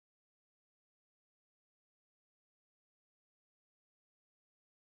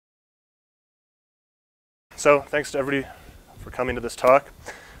So thanks to everybody for coming to this talk.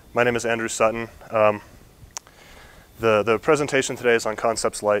 My name is Andrew Sutton. The presentation today is on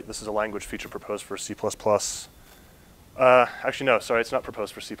concepts Lite. This is a language feature proposed for C++. Actually, no, sorry, it's not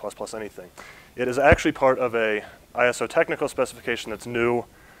proposed for C++ anything. It is actually part of a ISO technical specification that's new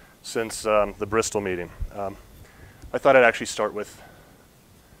since the Bristol meeting. I thought I'd actually start with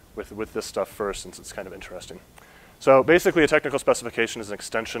this stuff first, since it's kind of interesting. So basically, a technical specification is an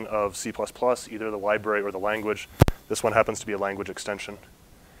extension of C++, either the library or the language. This one happens to be a language extension.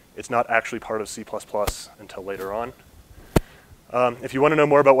 It's not actually part of C++ until later on. If you want to know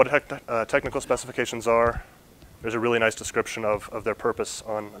more about what technical specifications are, there's a really nice description of their purpose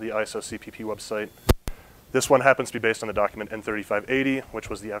on the ISO CPP website. This one happens to be based on the document N3580,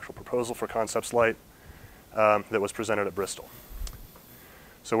 which was the actual proposal for concepts Lite that was presented at Bristol.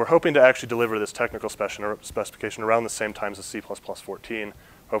 So we're hoping to actually deliver this technical specification around the same time as C++ 14.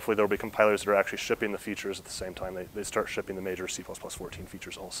 Hopefully there will be compilers that are actually shipping the features at the same time they start shipping the major C++ 14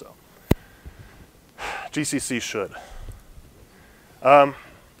 features also. GCC should. So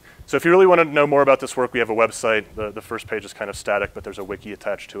if you really want to know more about this work, we have a website. The first page is kind of static, but there's a wiki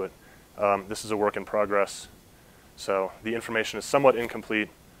attached to it. This is a work in progress. So the information is somewhat incomplete.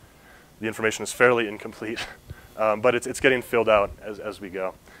 The information is fairly incomplete. But it's getting filled out as we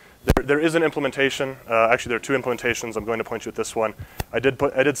go. There is an implementation. Actually, there are two implementations. I'm going to point you at this one. I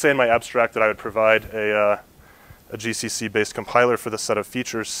did say in my abstract that I would provide a GCC-based compiler for this set of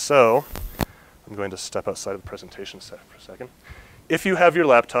features. So I'm going to step outside of the presentation for a second. If you have your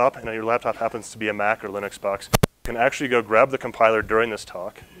laptop, and your laptop happens to be a Mac or Linux box, you can actually go grab the compiler during this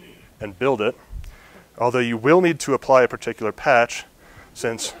talk and build it. Although you will need to apply a particular patch,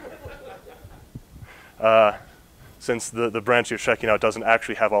 since the branch you're checking out doesn't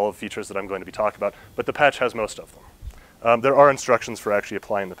actually have all of the features that I'm going to be talking about, but the patch has most of them. There are instructions for actually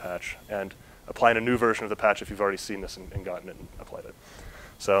applying the patch and applying a new version of the patch if you've already seen this and gotten it and applied it.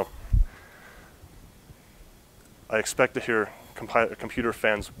 So I expect to hear computer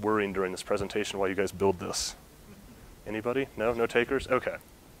fans worrying during this presentation while you guys build this. Anybody? No? No takers? Okay.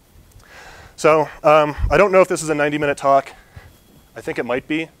 So I don't know if this is a 90-minute talk. I think it might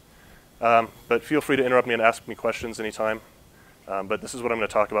be. But feel free to interrupt me and ask me questions anytime. But this is what I'm going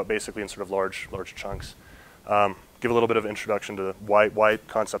to talk about basically in sort of large chunks. Give a little bit of introduction to why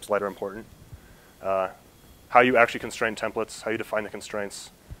concepts Lite are important, how you actually constrain templates, how you define the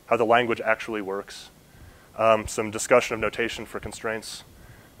constraints, how the language actually works, some discussion of notation for constraints.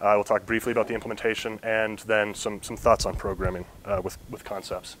 We'll talk briefly about the implementation, and then some thoughts on programming with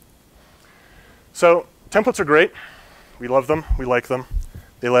concepts. So templates are great. We love them. We like them.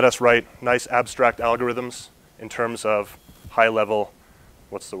 They let us write nice abstract algorithms in terms of high-level,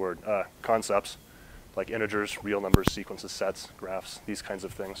 concepts, like integers, real numbers, sequences, sets, graphs, these kinds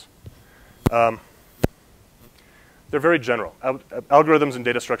of things. They're very general. Algorithms and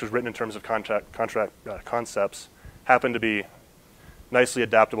data structures written in terms of concepts happen to be nicely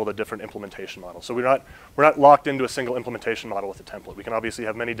adaptable to different implementation models. So we're not locked into a single implementation model with a template. We can obviously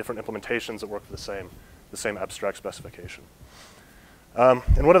have many different implementations that work for the same abstract specification.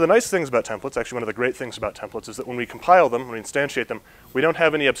 And one of the nice things about templates, actually one of the great things about templates, is that when we compile them, when we instantiate them, we don't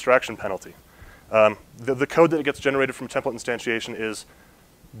have any abstraction penalty. The code that gets generated from template instantiation is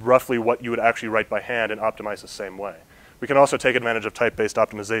roughly what you would actually write by hand and optimize the same way. We can also take advantage of type-based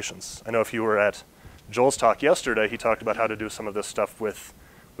optimizations. I know if you were at Joel's talk yesterday, he talked about how to do some of this stuff with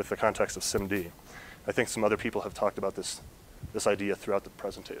the context of SIMD. I think some other people have talked about this idea throughout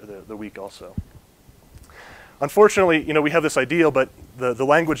the week also. Unfortunately, we have this ideal, but the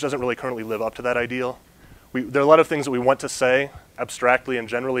language doesn't really currently live up to that ideal. There are a lot of things that we want to say abstractly and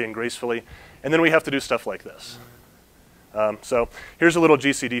generally and gracefully, and then we have to do stuff like this. So here's a little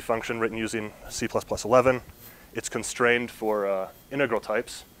GCD function written using C++ 11. It's constrained for integral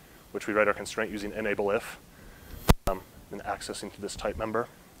types, which we write our constraint using enable-if, and accessing to this type member.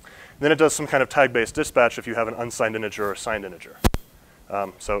 And then it does some kind of tag-based dispatch if you have an unsigned integer or signed integer.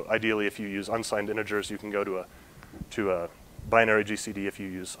 So ideally, if you use unsigned integers, you can go to a binary GCD. If you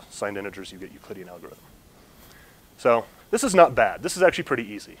use signed integers, you get Euclidean algorithm. So this is not bad. This is actually pretty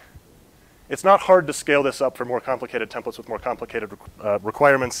easy. It's not hard to scale this up for more complicated templates with more complicated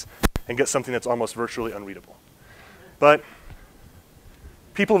requirements and get something that's almost virtually unreadable. But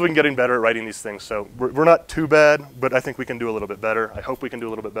people have been getting better at writing these things, so we're not too bad, but I think we can do a little bit better. I hope we can do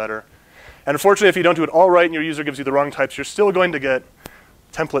a little bit better. And unfortunately, if you don't do it all right and your user gives you the wrong types, you're still going to get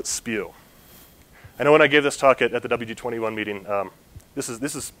template spew. I know when I gave this talk at the WG21 meeting,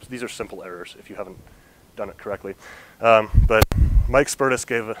 these are simple errors if you haven't done it correctly. But Mike Spertus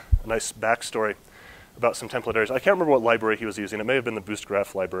gave a nice backstory about some template errors. I can't remember what library he was using. It may have been the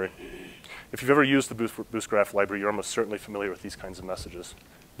BoostGraph library. If you've ever used the BoostGraph library, you're almost certainly familiar with these kinds of messages,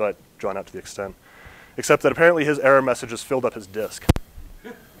 but drawn out to the extent. Except that apparently his error messages filled up his disk.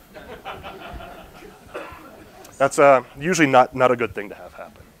 That's usually not a good thing to have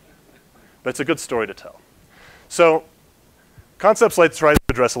happen. But it's a good story to tell. So Concepts Lite tries to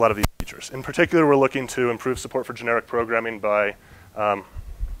address a lot of these features. In particular, we're looking to improve support for generic programming by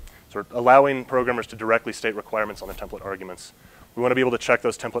sort of allowing programmers to directly state requirements on the template arguments. We want to be able to check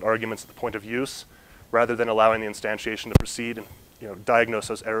those template arguments at the point of use, rather than allowing the instantiation to proceed and diagnose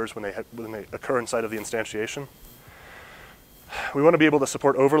those errors when they occur inside of the instantiation. We want to be able to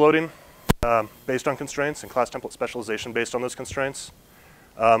support overloading based on constraints and class template specialization based on those constraints.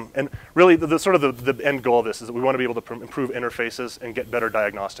 And really, the end goal of this is that we want to be able to improve interfaces and get better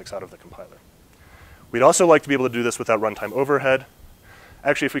diagnostics out of the compiler. We'd also like to be able to do this without runtime overhead.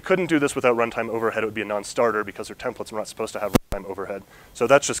 Actually, if we couldn't do this without runtime overhead, it would be a non-starter because our templates are not supposed to have runtime overhead. So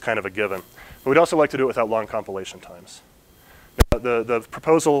that's just kind of a given. But we'd also like to do it without long compilation times. Now, the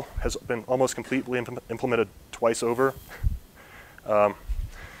proposal has been almost completely implemented twice over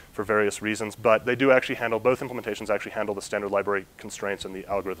for various reasons, but they do actually handle, both implementations actually handle the standard library constraints and the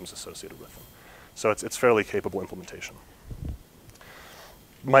algorithms associated with them. So it's fairly capable implementation.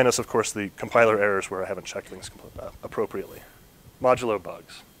 Minus, of course, the compiler errors where I haven't checked things appropriately. Modulo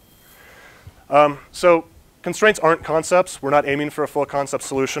bugs. So constraints aren't concepts. We're not aiming for a full concept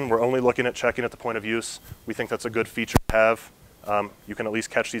solution. We're only looking at checking at the point of use. We think that's a good feature to have. You can at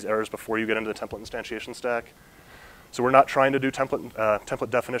least catch these errors before you get into the template instantiation stack. So we're not trying to do template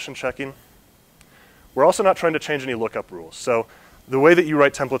definition checking. We're also not trying to change any lookup rules. So the way that you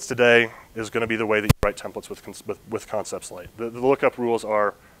write templates today is going to be the way that you write templates with Concepts Lite. The lookup rules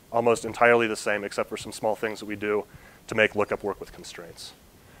are almost entirely the same, except for some small things that we do to make lookup work with constraints.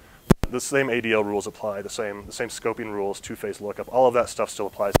 The same ADL rules apply, the same scoping rules, two-phase lookup, all of that stuff still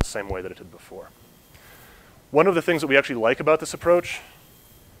applies the same way that it did before. One of the things that we actually like about this approach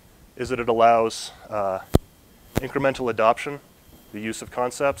is that it allows incremental adoption, the use of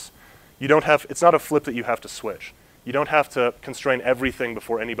concepts. It's not a flip that you have to switch. You don't have to constrain everything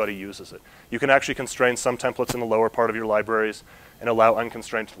before anybody uses it. You can actually constrain some templates in the lower part of your libraries and allow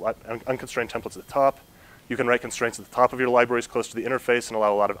unconstrained templates at the top. You can write constraints at the top of your libraries close to the interface and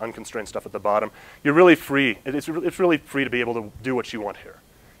allow a lot of unconstrained stuff at the bottom. You're really free. It's really free to be able to do what you want here.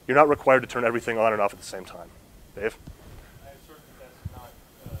 You're not required to turn everything on and off at the same time. Dave? I assert that that's not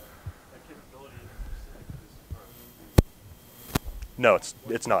a capability specific to this approach. No,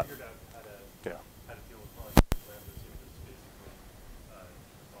 it's not. Yeah. How to deal with lambdas in this basically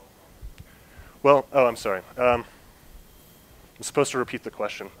Well, oh, I'm sorry. I'm supposed to repeat the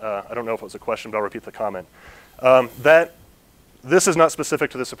question. I don't know if it was a question, but I'll repeat the comment. This is not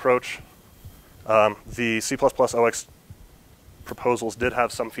specific to this approach. The C++ OX proposals did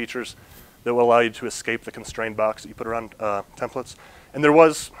have some features that will allow you to escape the constrained box that you put around templates. And there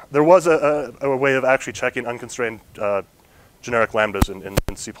was a way of actually checking unconstrained generic lambdas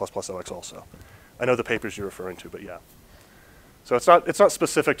in C++ OX also. I know the papers you're referring to, but yeah. So it's not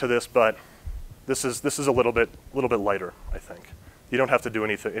specific to this, but this is a little bit lighter, I think. You don't have to do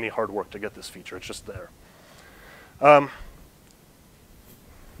any hard work to get this feature. It's just there.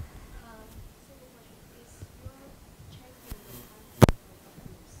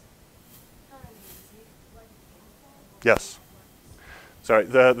 Yes. Sorry.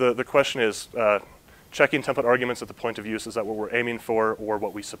 The question is checking template arguments at the point of use. Is that what we're aiming for, or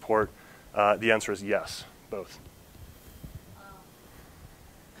what we support? The answer is yes, both.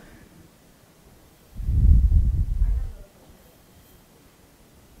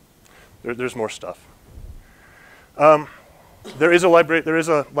 There's more stuff. There is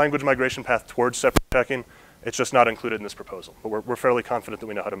a language migration path towards separate checking. It's just not included in this proposal. But we're fairly confident that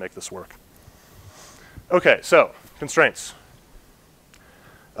we know how to make this work. Okay, so constraints.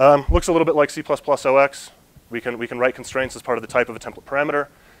 Looks a little bit like C++ OX. We can write constraints as part of the type of a template parameter.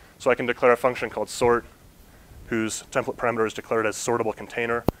 So I can declare a function called sort, whose template parameter is declared as sortable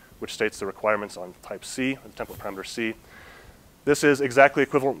container, which states the requirements on type C, the template parameter C. This is exactly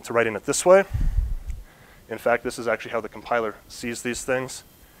equivalent to writing it this way. In fact, this is actually how the compiler sees these things.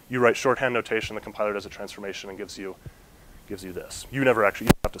 You write shorthand notation, the compiler does a transformation and gives you this. You don't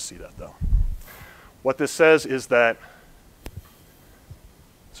have to see that though. What this says is that,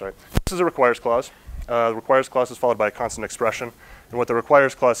 this is a requires clause. The requires clause is followed by a constant expression. And what the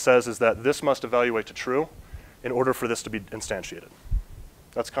requires clause says is that this must evaluate to true in order for this to be instantiated.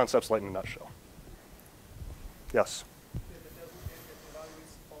 That's Concepts Lite in a nutshell. Yes?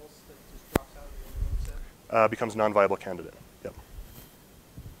 Becomes non-viable candidate. Yep.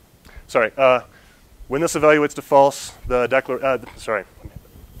 Sorry. When this evaluates to false, sorry,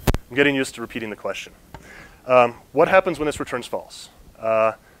 I'm getting used to repeating the question. What happens when this returns false?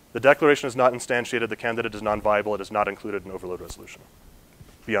 The declaration is not instantiated, the candidate is non-viable, it is not included in overload resolution.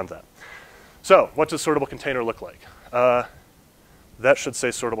 Beyond that. So, what does sortable container look like? That should say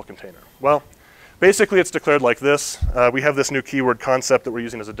sortable container. Well, basically it's declared like this. We have this new keyword concept that we're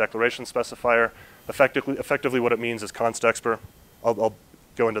using as a declaration specifier. Effectively what it means is const expr. I'll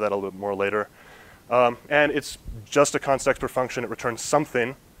go into that a little bit more later. And it's just a const expr function. It returns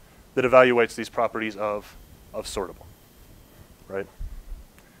something that evaluates these properties of sortable, right?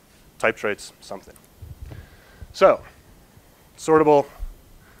 Type traits, something. So, sortable,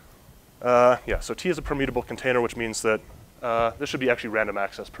 so T is a permutable container, which means that this should be actually random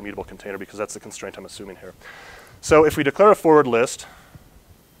access permutable container because that's the constraint I'm assuming here. So if we declare a forward list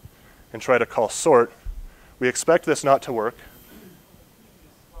and try to call sort, we expect this not to work.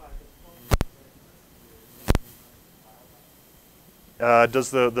 Does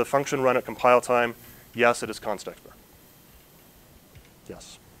the function run at compile time? Yes, it is const expr.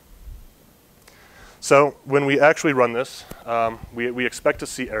 Yes. So when we actually run this, we expect to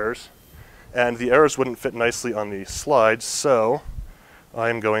see errors. And the errors wouldn't fit nicely on the slide, so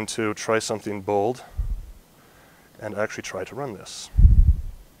I'm going to try something bold and actually try to run this.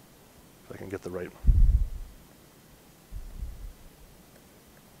 If I can get the right.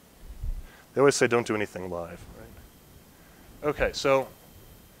 They always say don't do anything live, right? Okay, so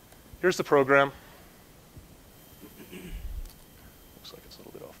here's the program. Looks like it's a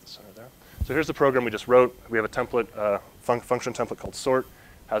little bit off the center there. So here's the program we just wrote. We have a template, function template called sort.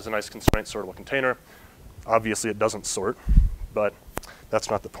 Has a nice constraint sortable container. Obviously it doesn't sort, but that's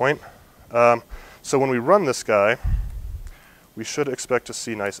not the point. So when we run this guy, we should expect to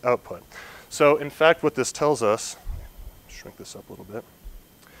see nice output. So in fact what this tells us, shrink this up a little bit,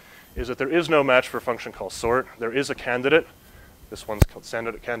 is that there is no match for a function called sort. There is a candidate. This one's called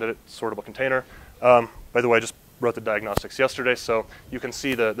candidate sortable container. By the way, I just wrote the diagnostics yesterday, so you can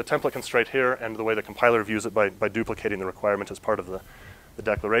see the template constraint here and the way the compiler views it by duplicating the requirement as part of the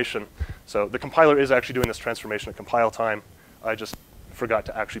declaration. So the compiler is actually doing this transformation at compile time. I just forgot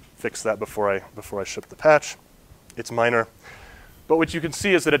to actually fix that before I shipped the patch. It's minor. But what you can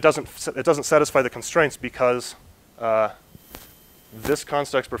see is that it doesn't satisfy the constraints because this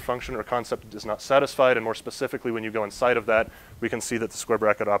const expr function or concept is not satisfied, and more specifically when you go inside of that, we can see that the square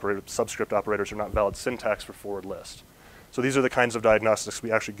bracket operator, subscript operators are not valid syntax for forward list. So these are the kinds of diagnostics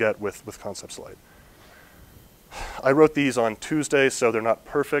we actually get with concepts Lite. I wrote these on Tuesday, so they're not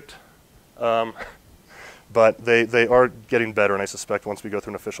perfect, but they are getting better, and I suspect once we go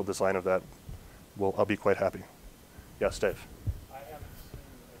through an official design of that, I'll be quite happy. Yes, Dave? I haven't seen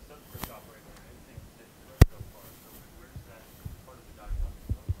a subscript operator or anything that so far, so where's that part of the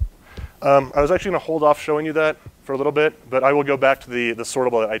diagnostic? I was actually going to hold off showing you that for a little bit, but I will go back to the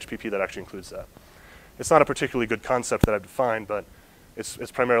sortable at HPP that actually includes that. It's not a particularly good concept that I've defined, but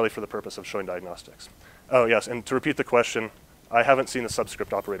it's primarily for the purpose of showing diagnostics. Oh, yes, and to repeat the question, I haven't seen the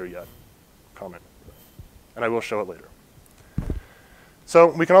subscript operator yet. Comment. And I will show it later. So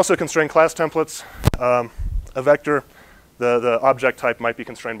we can also constrain class templates. A vector, the object type might be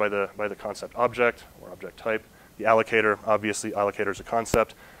constrained by the concept object or object type. The allocator, obviously, allocator is a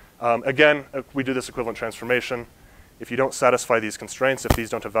concept. Again, we do this equivalent transformation. If you don't satisfy these constraints, if these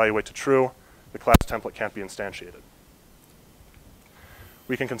don't evaluate to true, the class template can't be instantiated.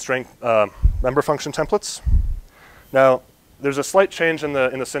 We can constrain member function templates. Now, there's a slight change in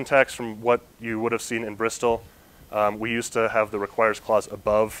the syntax from what you would have seen in Bristol. We used to have the requires clause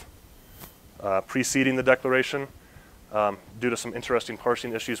above preceding the declaration. Due to some interesting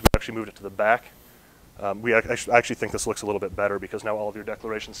parsing issues, we actually moved it to the back. We actually think this looks a little bit better because now all of your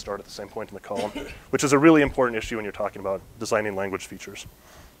declarations start at the same point in the column, which is a really important issue when you're talking about designing language features,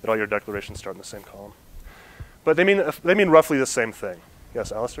 that all your declarations start in the same column. But they mean roughly the same thing.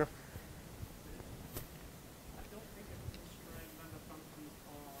 Yes, Alistair? I don't think it can constrain member functions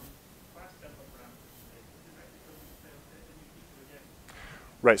on class template parameters. It actually doesn't say any feature again.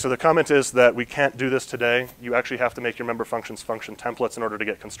 Right, so the comment is that we can't do this today. You actually have to make your member functions function templates in order to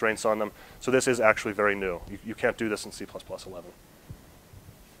get constraints on them. So this is actually very new. You can't do this in C++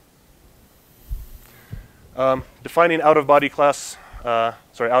 11. Defining out-of-body class,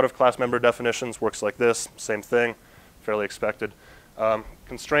 out-of-class member definitions works like this. Same thing, fairly expected.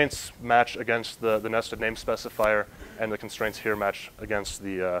 Constraints match against the nested name specifier, and the constraints here match against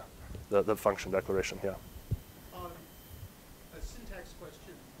the function declaration. Yeah. A syntax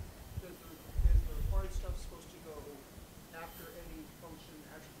question: is the required stuff supposed to go after any function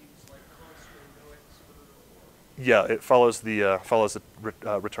attributes like const or noex or? Yeah, it follows the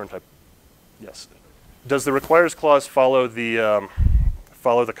return type. Yes. does the requires clause follow the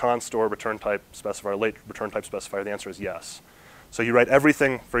const or return type specifier, late return type specifier? The answer is yes. So you write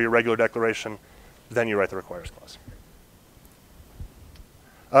everything for your regular declaration, then you write the requires clause.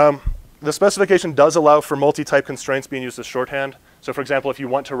 The specification does allow for multi-type constraints being used as shorthand. So for example, if you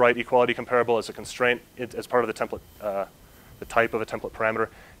want to write equality comparable as a constraint as part of the template, the type of a template parameter,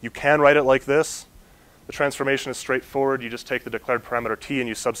 you can write it like this. The transformation is straightforward. You just take the declared parameter t and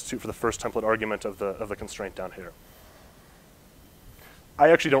you substitute for the first template argument of the constraint down here.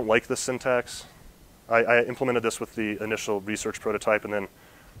 I actually don't like this syntax. I implemented this with the initial research prototype and then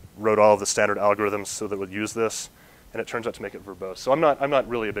wrote all of the standard algorithms so that it would use this, and it turns out to make it verbose. So I'm not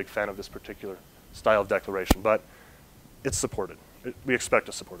really a big fan of this particular style of declaration, but it's supported. We expect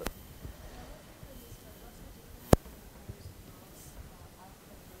to support it.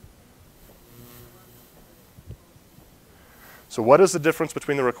 So what is the difference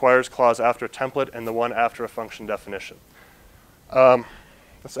between the requires clause after a template and the one after a function definition?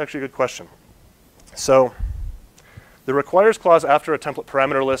 That's actually a good question. So the requires clause after a template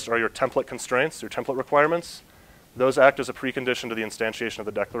parameter list are your template constraints, your template requirements. Those act as a precondition to the instantiation of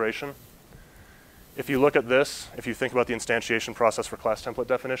the declaration. If you look at this, if you think about the instantiation process for class template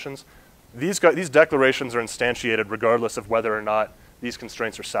definitions, these declarations are instantiated regardless of whether or not these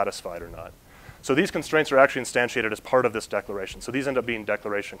constraints are satisfied or not. So these constraints are actually instantiated as part of this declaration. So these end up being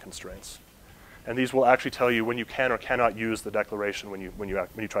declaration constraints. And these will actually tell you when you can or cannot use the declaration when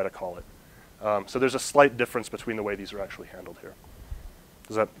you try to call it. So there's a slight difference between the way these are actually handled here.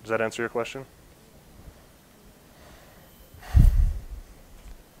 Does that answer your question?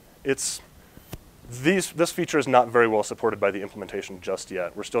 This feature is not very well supported by the implementation just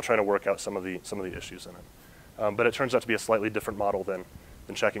yet. We're still trying to work out some of the issues in it. But it turns out to be a slightly different model than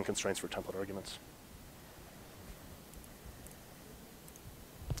checking constraints for template arguments.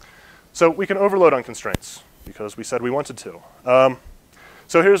 So we can overload on constraints because we said we wanted to.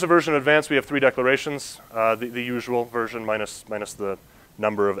 So here's a version of advanced. We have 3 declarations, the usual version minus the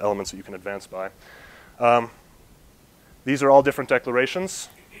number of elements that you can advance by. These are all different declarations.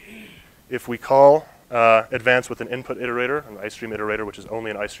 If we call advance with an input iterator, an iStream iterator, which is only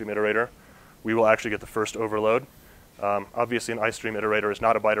an iStream iterator, we will actually get the first overload. Obviously, an iStream iterator is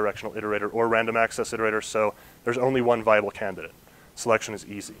not a bidirectional iterator or random access iterator, so there's only one viable candidate. Selection is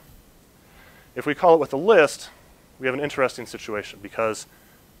easy. If we call it with a list, we have an interesting situation because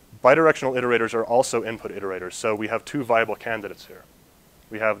bidirectional iterators are also input iterators, so we have 2 viable candidates here.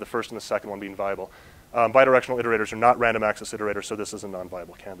 We have the first and the second one being viable. Bidirectional iterators are not random access iterators, so this is a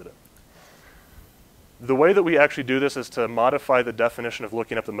non-viable candidate. The way that we actually do this is to modify the definition of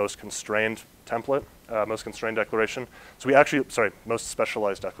looking up the most constrained template, most constrained declaration. So we actually, most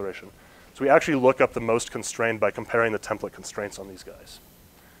specialized declaration. So we actually look up the most constrained by comparing the template constraints on these guys.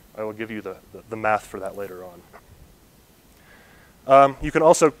 I will give you the math for that later on. You can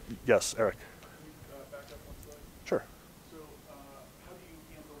also, yes, Eric. Can you back up one slide? Sure. So how do you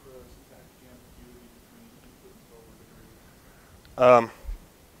handle the syntactic ambiguity between input and forward iterators?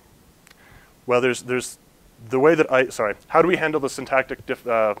 Well, there's the way that how do we handle the syntactic,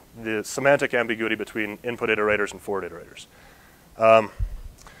 the semantic ambiguity between input iterators and forward iterators?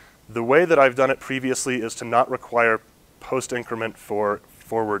 The way that I've done it previously is to not require post-increment for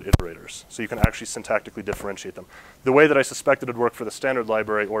forward iterators. So you can actually syntactically differentiate them. The way that I suspected it would work for the standard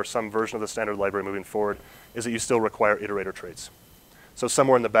library or some version of the standard library moving forward is that you still require iterator traits. So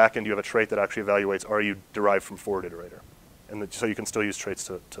somewhere in the back end you have a trait that actually evaluates are you derived from forward iterator. And so you can still use traits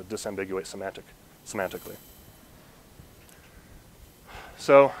to disambiguate semantically.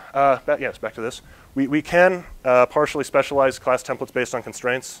 So back to this. We can partially specialize class templates based on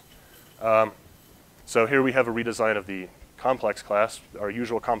constraints. So here we have a redesign of the complex class, our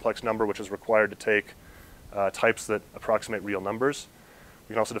usual complex number, which is required to take types that approximate real numbers.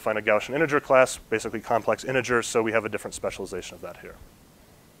 We can also define a Gaussian integer class, basically complex integers, so we have a different specialization of that here.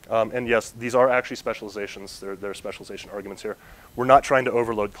 And yes, these are actually specializations. They're specialization arguments here. We're not trying to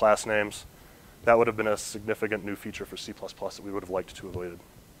overload class names. That would have been a significant new feature for C++ that we would have liked to avoid.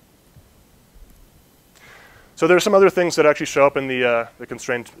 So there are some other things that actually show up in the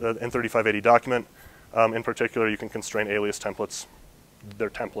constraint N3580 document. In particular, you can constrain alias templates. They're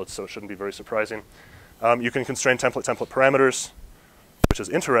templates, so it shouldn't be very surprising. You can constrain template parameters, which is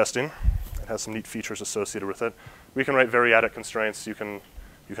interesting. It has some neat features associated with it. We can write variadic constraints. You can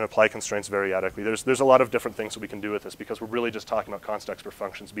apply constraints variadically. There's a lot of different things that we can do with this because we're really just talking about const expr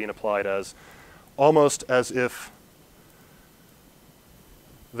functions being applied as almost as if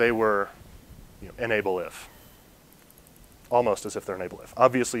they were enable if. Almost as if they're enable if.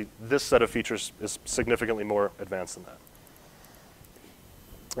 Obviously, this set of features is significantly more advanced than that.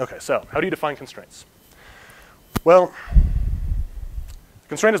 Okay, so how do you define constraints? Well,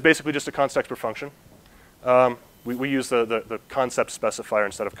 constraint is basically just a const expr function. We use the concept specifier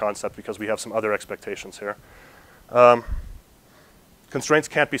instead of concept because we have some other expectations here. Constraints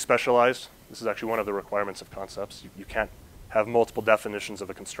can't be specialized. This is actually one of the requirements of concepts. You can't have multiple definitions of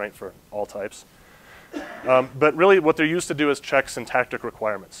a constraint for all types. But really what they're used to do is check syntactic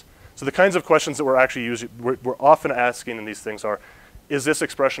requirements. So the kinds of questions that we're often asking in these things are, is this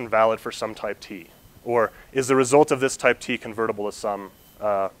expression valid for some type t? Or is the result of this type t convertible to some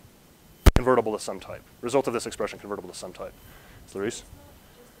type? Result of this expression convertible to some type. Clarice?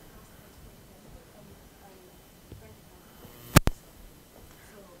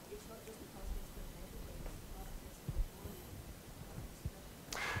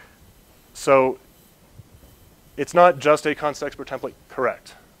 So it's not just a const expr template,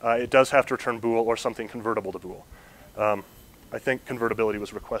 correct. It does have to return bool or something convertible to bool. I think convertibility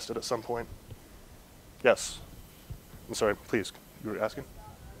was requested at some point. Yes. I'm sorry, please, you were asking?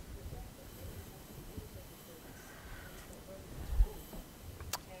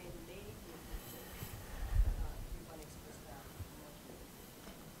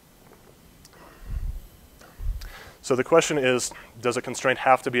 So the question is, does a constraint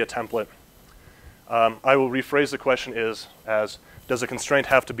have to be a template? I will rephrase the question as, does a constraint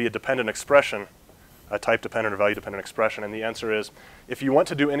have to be a dependent expression, a type-dependent or value-dependent expression? And the answer is, if you want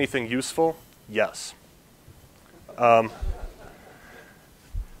to do anything useful, yes.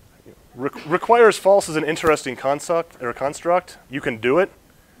 Requires false is an interesting construct. You can do it.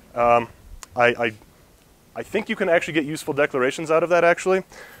 I think you can actually get useful declarations out of that, actually.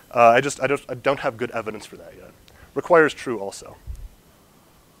 I don't have good evidence for that yet. Requires true also.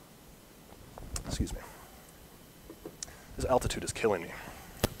 Excuse me. This altitude is killing me.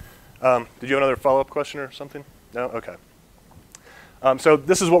 Did you have another follow-up question or something? No? Okay. So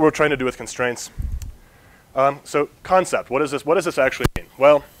this is what we're trying to do with constraints. So concept, what does this actually mean?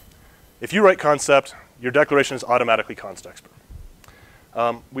 Well, if you write concept, your declaration is automatically const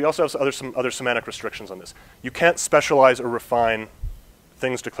expr. We also have some other semantic restrictions on this. You can't specialize or refine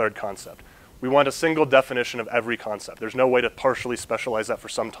things declared concept. We want a single definition of every concept. There's no way to partially specialize that for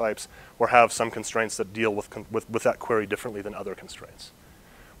some types or have some constraints that deal with that query differently than other constraints.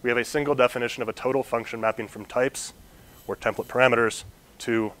 We have a single definition of a total function mapping from types or template parameters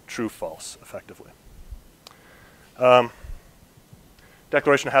to true, false, effectively.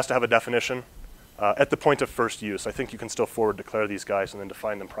 Declaration has to have a definition at the point of first use. I think you can still forward declare these guys and then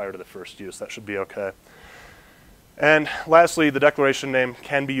define them prior to the first use. That should be okay. And lastly, the declaration name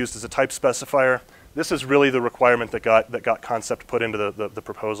can be used as a type specifier. This is really the requirement that got concept put into the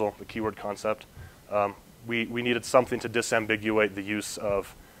proposal, the keyword concept. We needed something to disambiguate the use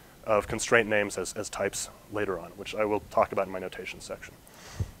of constraint names as types later on, which I will talk about in my notation section.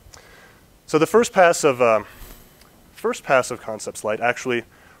 So the first pass of concepts Lite actually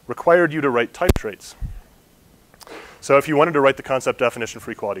required you to write type traits. So if you wanted to write the concept definition for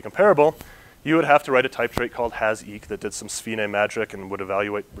equality comparable, you would have to write a type trait called has-eq that did some Sphene magic and would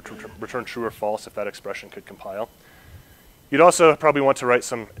evaluate, return true or false if that expression could compile. You'd also probably want to write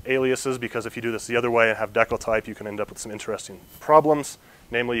some aliases because if you do this the other way and have decal type, you can end up with some interesting problems.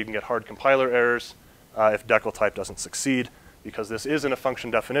 Namely, you can get hard compiler errors if decal type doesn't succeed because this is in a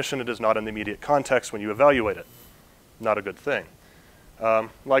function definition. It is not in the immediate context when you evaluate it. Not a good thing.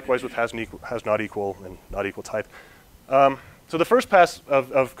 Likewise with has not equal and not equal type. So the first pass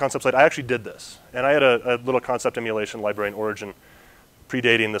of concepts Lite, I actually did this. And I had a little concept emulation library in Origin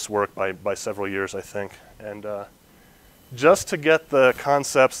predating this work by several years, I think. And just to get the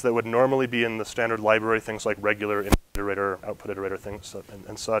concepts that would normally be in the standard library, things like regular input iterator, output iterator, things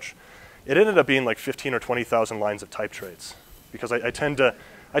and such, it ended up being like 15 or 20,000 lines of type traits. Because I tend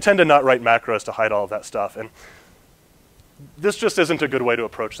to not write macros to hide all of that stuff. And this just isn't a good way to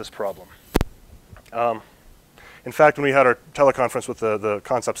approach this problem. In fact, when we had our teleconference with the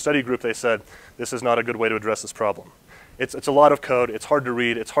concept study group, they said, this is not a good way to address this problem. It's a lot of code, it's hard to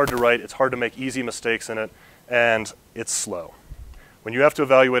read, it's hard to write, it's hard to make easy mistakes in it, and it's slow. When you have to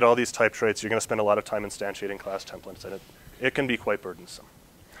evaluate all these type traits, you're going to spend a lot of time instantiating class templates, and it can be quite burdensome.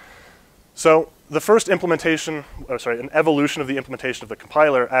 So the first implementation, an evolution of the implementation of the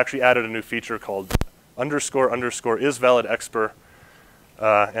compiler actually added a new feature called __ is valid expr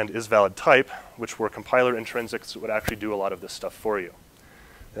and is valid type, which were compiler intrinsics that would actually do a lot of this stuff for you.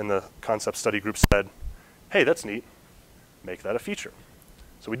 And the concept study group said, hey, that's neat. Make that a feature.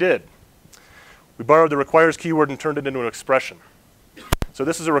 So we did. We borrowed the requires keyword and turned it into an expression. So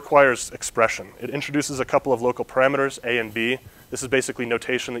this is a requires expression. It introduces a couple of local parameters, a and b. This is basically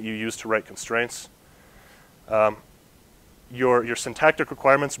notation that you use to write constraints. your syntactic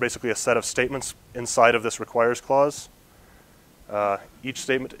requirements are basically a set of statements inside of this requires clause. Each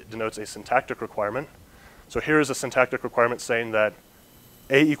statement denotes a syntactic requirement. So here is a syntactic requirement saying that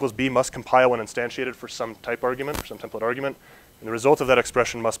A equals B must compile when instantiated for some type argument, or some template argument, and the result of that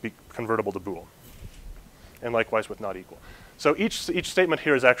expression must be convertible to bool. And likewise with not equal. So each statement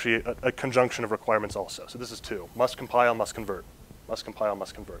here is actually a conjunction of requirements also. So this is two. Must compile, must convert. Must compile,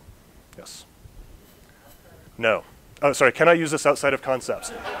 must convert. Yes. No. Oh, sorry, can I use this outside of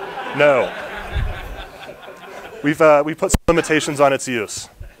concepts? No. We put some limitations on its use.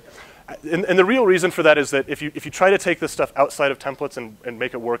 And the real reason for that is that if you try to take this stuff outside of templates and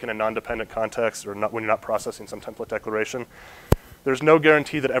make it work in a non-dependent context, or not, when you're not processing some template declaration, there's no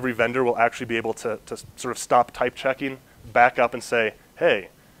guarantee that every vendor will actually be able to sort of stop type checking, back up and say, hey,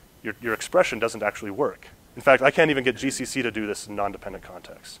 your expression doesn't actually work. In fact, I can't even get GCC to do this in non-dependent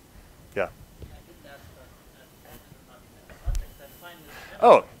contexts. Yeah.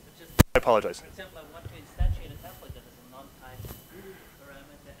 Oh, I apologize. For example, I want to instantiate a template that is a non-type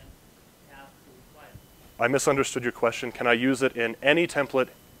parameter and have to require. I misunderstood your question. Can I use it in any template?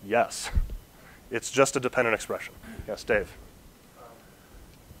 Yes. It's just a dependent expression. Yes, Dave. I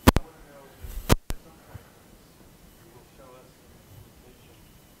want to know if at some point you will show us implementation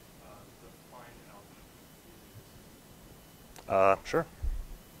the find algorithm. Sure.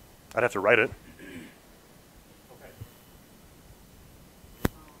 I'd have to write it. Okay.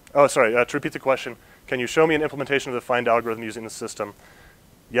 Oh, sorry. To repeat the question, can you show me an implementation of the find algorithm using the system?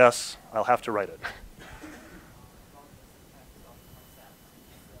 Yes, I'll have to write it.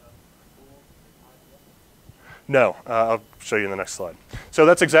 No, I'll show you in the next slide. So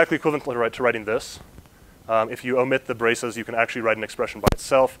that's exactly equivalent to writing this. If you omit the braces, you can actually write an expression by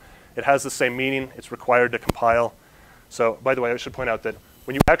itself. It has the same meaning. It's required to compile. So, by the way, I should point out that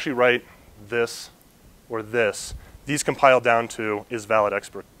when you actually write this or this, these compile down to is valid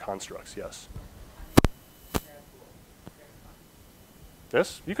expert constructs, yes.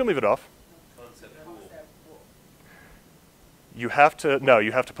 This? You can leave it off. You have to, no,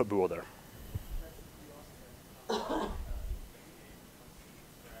 you have to put bool there.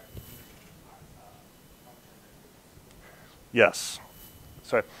 Yes.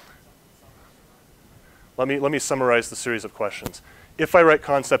 Sorry. Let me summarize the series of questions. If I write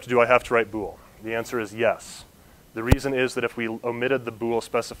concept, do I have to write bool? The answer is yes. The reason is that if we omitted the bool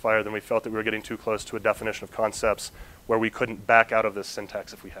specifier, then we felt that we were getting too close to a definition of concepts where we couldn't back out of this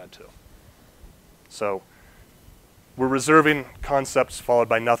syntax if we had to. So we're reserving concepts followed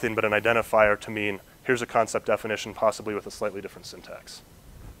by nothing but an identifier to mean here's a concept definition, possibly with a slightly different syntax.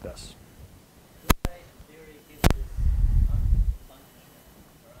 Yes.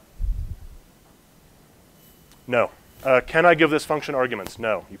 No. Can I give this function arguments?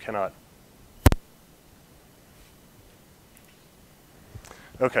 No, you cannot.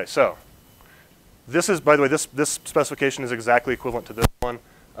 Okay, so this is, by the way, this specification is exactly equivalent to this one.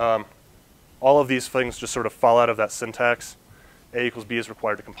 All of these things just sort of fall out of that syntax. A equals B is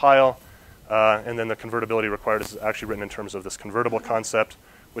required to compile, and then the convertibility required is actually written in terms of this convertible concept,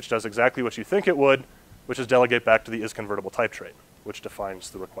 which does exactly what you think it would, which is delegate back to the is convertible type trait, which defines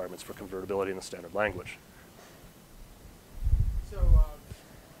the requirements for convertibility in the standard language. So a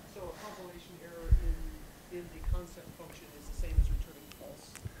compilation error in the concept function is the same as returning false?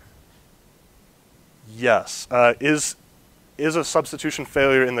 Yes. Is a substitution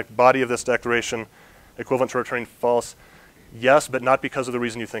failure in the body of this declaration equivalent to returning false? Yes, but not because of the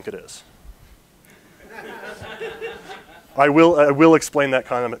reason you think it is. I will explain that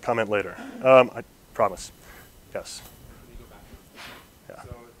comment later. I promise. Yes. Let me go back. Yeah.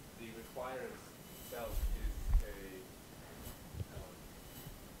 So the requires itself is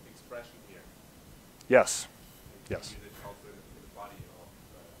a expression here. Yes. You Yes. use it also in the body of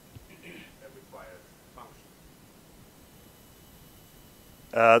that requires function.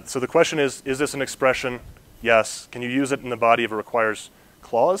 So the question is this an expression? Yes. Can you use it in the body of a requires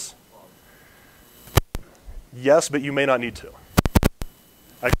clause? Yes, but you may not need to.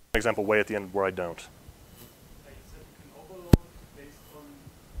 I give an example way at the end where I don't. Like you said, you can overload based on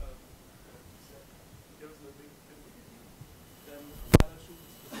there was no big difference. Then why don't you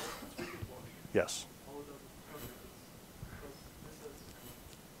use the trigger one? Yes. How does it determine this? Because this is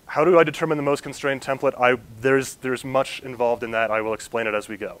How do I determine the most constrained template? There's much involved in that. I will explain it as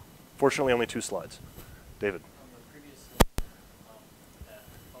we go. Fortunately, only 2 slides. David. On the previous that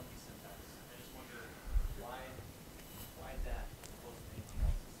funky syntax, I just wonder why that as opposed to anything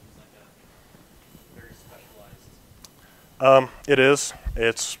else? It seems like a very specialized. It is.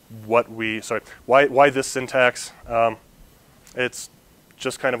 It's what we, sorry, why this syntax? It's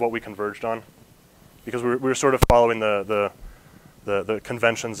just kind of what we converged on. Because we're sort of following the the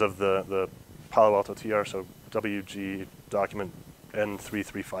conventions of the Palo Alto TR, so WG document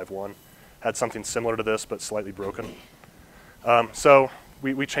N3351, had something similar to this, but slightly broken. So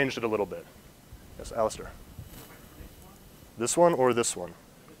we changed it a little bit. Yes, Alistair. This one or this one?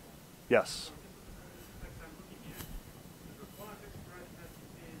 Yes.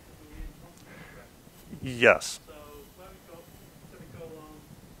 Yes. So when we go semicolon,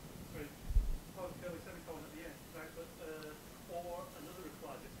 sorry, curly semicolon at the end, right, but or another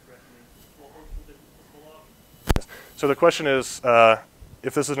reply gets correctly, or multiple different possible arguments. So the question is,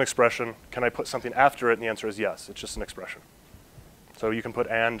 if this is an expression, can I put something after it? And the answer is yes. It's just an expression. So you can put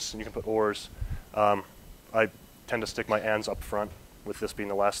ands and you can put ors. I tend to stick my ands up front, with this being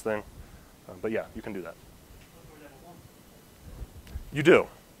the last thing. But yeah, you can do that. You do.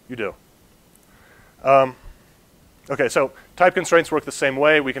 You do. Okay, so type constraints work the same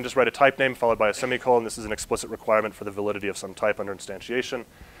way. We can just write a type name followed by a semicolon. This is an explicit requirement for the validity of some type under instantiation.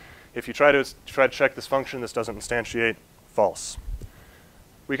 If you try to check this function, this doesn't instantiate, false.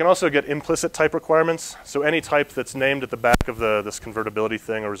 We can also get implicit type requirements. So any type that's named at the back of this convertibility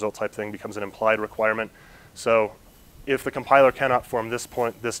thing or result type thing becomes an implied requirement. So if the compiler cannot form this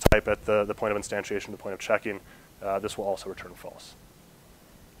type at the point of instantiation, the point of checking, this will also return false.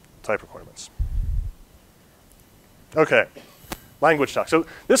 Type requirements. Okay, language talk. So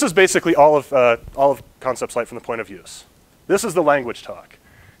this is basically all of concept Lite from the point of use. This is the language talk.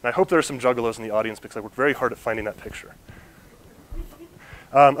 And I hope there are some juggalos in the audience because I worked very hard at finding that picture.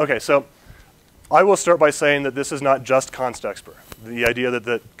 Okay, so I will start by saying that this is not just const.expr. The idea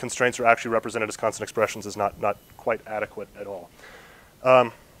that constraints are actually represented as constant expressions is not quite adequate at all.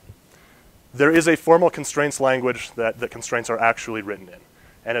 There is a formal constraints language that constraints are actually written in.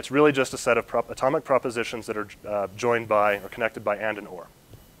 And it's really just a set of atomic propositions that are joined by or connected by and or.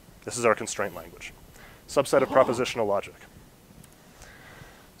 This is our constraint language. Subset of propositional logic.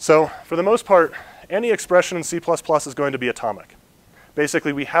 So for the most part, any expression in C++ is going to be atomic.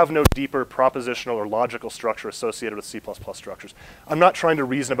 Basically, we have no deeper propositional or logical structure associated with C++ structures. I'm not trying to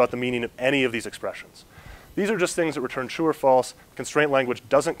reason about the meaning of any of these expressions. These are just things that return true or false. Constraint language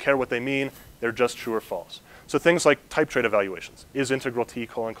doesn't care what they mean. They're just true or false. So things like type trait evaluations. Is integral t :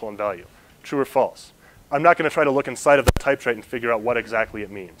 value true or false? I'm not going to try to look inside of that type trait and figure out what exactly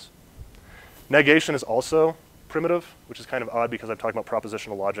it means. Negation is also primitive, which is kind of odd because I'm talking about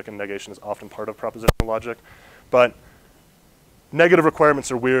propositional logic, and negation is often part of propositional logic. But negative requirements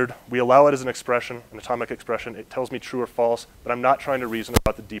are weird. We allow it as an expression, an atomic expression. It tells me true or false, but I'm not trying to reason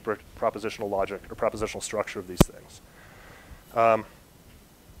about the deeper propositional logic or propositional structure of these things.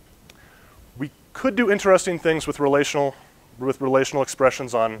 We could do interesting things with relational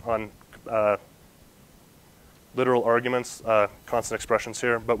expressions on literal arguments, constant expressions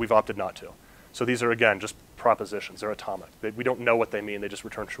here, but we've opted not to. So these are, again, just propositions. They're atomic. We don't know what they mean. They just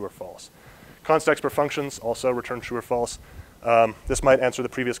return true or false. Const.expr functions also return true or false. This might answer the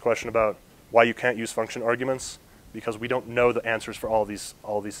previous question about why you can't use function arguments, because we don't know the answers for all these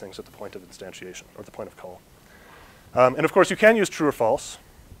things at the point of instantiation, or the point of call. And of course, you can use true or false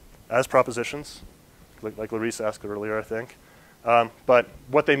as propositions, like Larissa asked earlier, I think. But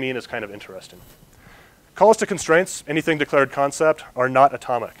what they mean is kind of interesting. Calls to constraints, anything declared concept, are not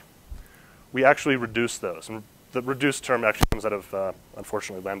atomic. We actually reduce those. And the reduced term actually comes out of,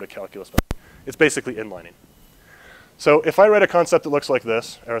 unfortunately, lambda calculus. But it's basically inlining. So if I write a concept that looks like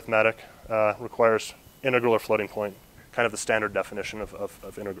this, arithmetic, requires integral or floating point, kind of the standard definition of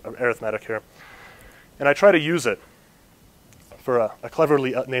arithmetic here, and I try to use it for a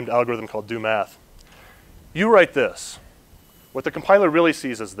cleverly named algorithm called do math, you write this. What the compiler really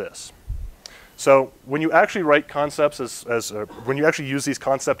sees is this. So when you actually write concepts when you actually use these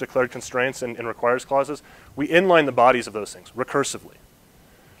concept declared constraints in requires clauses, we inline the bodies of those things recursively.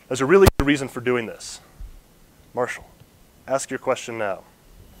 There's a really good reason for doing this. Marshall, ask your question now.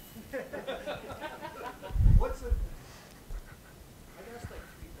 What's it? I asked like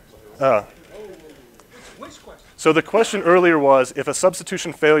 3 questions. Which question? So the question earlier was, if a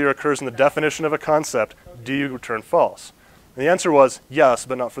substitution failure occurs in the definition of a concept, do you return false? And the answer was yes,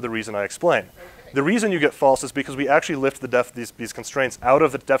 but not for the reason I explained. Okay. The reason you get false is because we actually lift these constraints out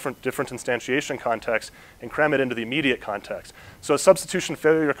of the different instantiation context and cram it into the immediate context. So a substitution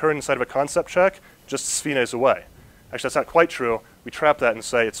failure occurring inside of a concept check just sphenes away. Actually, that's not quite true. We trap that and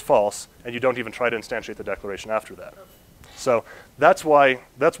say it's false, and you don't even try to instantiate the declaration after that. Okay. So that's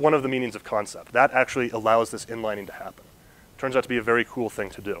one of the meanings of concept. That actually allows this inlining to happen. Turns out to be a very cool thing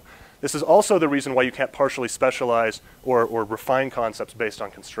to do. This is also the reason why you can't partially specialize or refine concepts based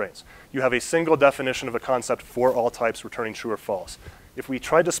on constraints. You have a single definition of a concept for all types returning true or false. If we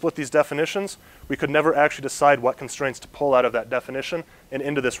tried to split these definitions, we could never actually decide what constraints to pull out of that definition and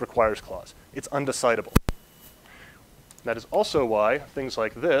into this requires clause. It's undecidable. That is also why things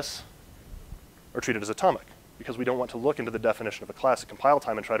like this are treated as atomic, because we don't want to look into the definition of a class at compile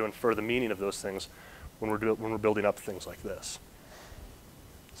time and try to infer the meaning of those things when we're building up things like this.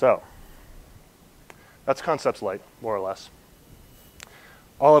 So that's concepts light, more or less.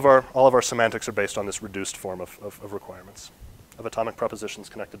 All of our semantics are based on this reduced form of requirements, of atomic propositions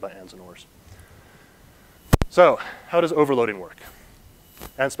connected by ands and ors. So how does overloading work?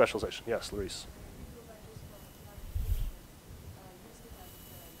 And specialization. Yes, Larice.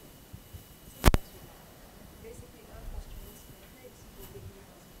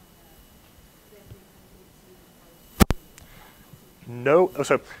 No, oh,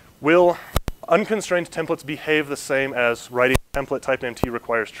 so will unconstrained templates behave the same as writing template type name T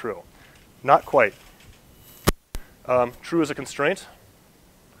requires true? Not quite. True is a constraint.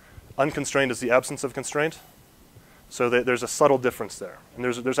 Unconstrained is the absence of constraint. So there's a subtle difference there. And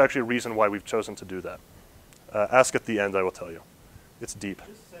there's actually a reason why we've chosen to do that. Ask at the end, I will tell you. It's deep.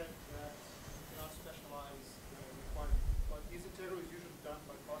 You just said that you cannot specialize requirements, but these integrals usually done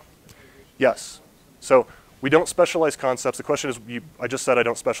by partial specialization. Yes. So we don't specialize concepts. The question is, I just said I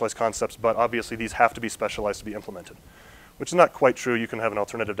don't specialize concepts, but obviously these have to be specialized to be implemented, which is not quite true. You can have an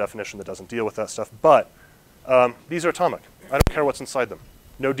alternative definition that doesn't deal with that stuff. But these are atomic. I don't care what's inside them.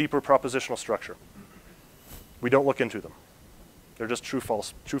 No deeper propositional structure. We don't look into them. They're just true,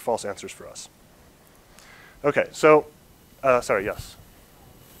 false answers for us. Okay, so, sorry, yes.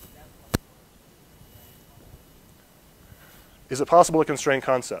 Is it possible to constrain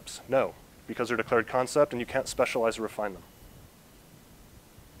concepts? No, because they're declared concept and you can't specialize or refine them.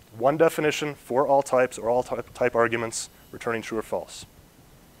 One definition for all types or all type arguments returning true or false.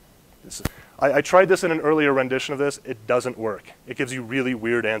 I tried this in an earlier rendition of this. It doesn't work. It gives you really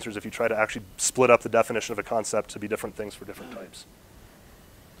weird answers if you try to actually split up the definition of a concept to be different things for different types.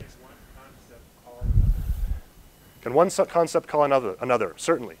 Can one concept call another?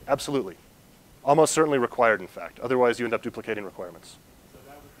 Certainly, absolutely. Almost certainly required, in fact. Otherwise, you end up duplicating requirements. So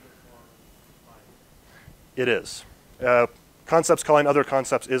that would be a form of refinement. It is. Concepts calling other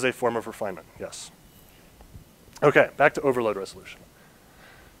concepts is a form of refinement, yes. Okay, back to overload resolution.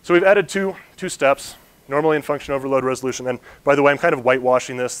 So we've added two steps, normally in function overload resolution. And by the way, I'm kind of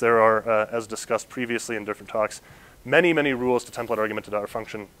whitewashing this. There are, as discussed previously in different talks, many rules to template argument or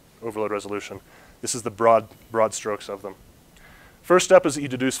function overload resolution. This is the broad strokes of them. First step is that you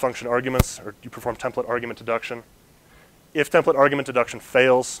deduce function arguments, or you perform template argument deduction. If template argument deduction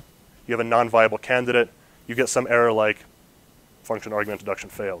fails, you have a non-viable candidate, you get some error like function argument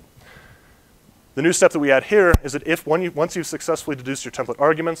deduction failed. The new step that we add here is that once you've successfully deduced your template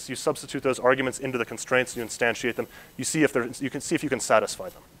arguments, you substitute those arguments into the constraints, you instantiate them, you can see if you can satisfy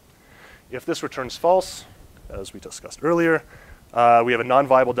them. If this returns false, as we discussed earlier, we have a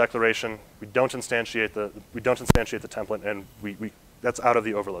non-viable declaration. We don't instantiate the template, and that's out of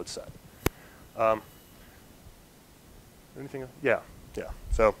the overload set. Anything else? Yeah.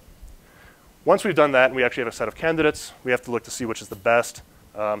 So once we've done that, and we actually have a set of candidates, we have to look to see which is the best.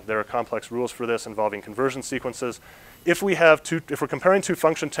 There are complex rules for this involving conversion sequences. If we're comparing two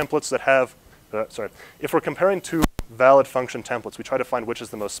function templates that have, if we're comparing two valid function templates, we try to find which is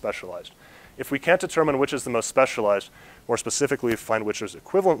the most specialized. If we can't determine which is the most specialized, more specifically find which is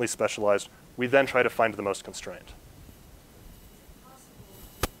equivalently specialized, we then try to find the most constrained.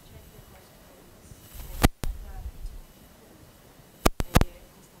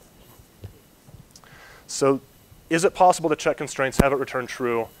 So is it possible to check constraints, have it return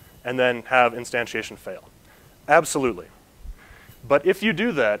true, and then have instantiation fail? Absolutely. But if you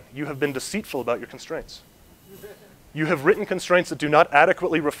do that, you have been deceitful about your constraints. You have written constraints that do not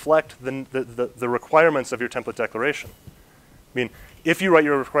adequately reflect the requirements of your template declaration. I mean, if you write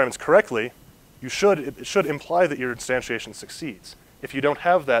your requirements correctly, it should imply that your instantiation succeeds. If you don't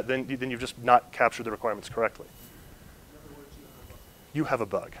have that, then you've just not captured the requirements correctly. You have a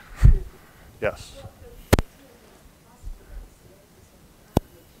bug. Yes.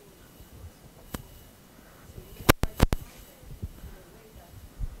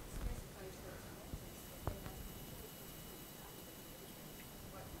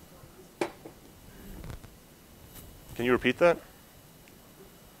 Can you repeat that?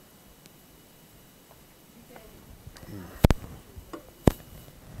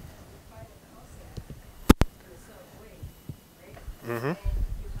 Mm-hmm.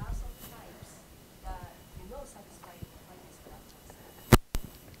 You have some types that you know satisfy this concept.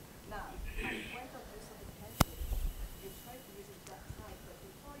 Now, at the point of use of the template, you try to use that type, but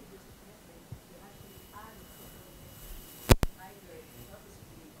before you use the template, you actually add it to the template, either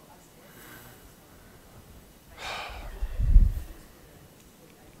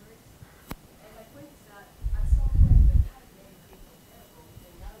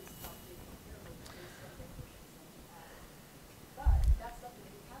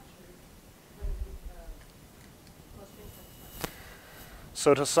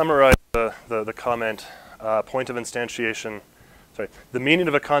So to summarize the comment, point of instantiation, sorry, the meaning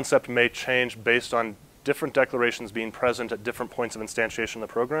of a concept may change based on different declarations being present at different points of instantiation in the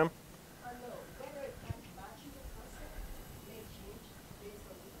program. No, whether it can match the concept may change based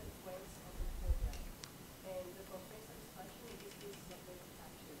on different points of the program. And the constraint satisfaction in this case is not going to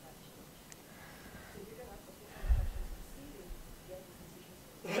capture that change. So you're going to have constraint satisfaction succeeding, yet the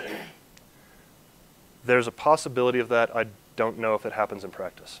decisions. There's a possibility of that. I don't know if it happens in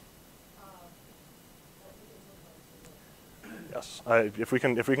practice. Yes, if we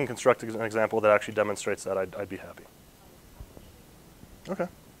can construct an example that actually demonstrates that, I'd be happy. Okay.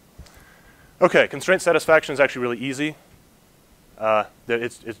 Okay, constraint satisfaction is actually really easy.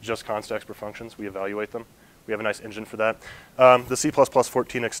 It's just const expr functions. We evaluate them. We have a nice engine for that. The C++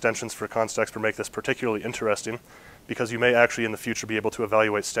 14 extensions for const expr make this particularly interesting because you may actually in the future be able to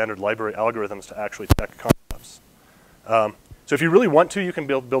evaluate standard library algorithms to actually check concepts. So if you really want to, you can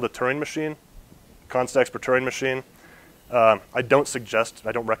build a Turing machine, const expr Turing machine. I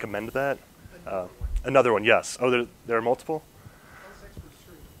don't recommend that. Another one, yes. Oh, there are multiple?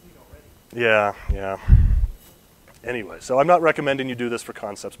 Yeah, yeah. Anyway, so I'm not recommending you do this for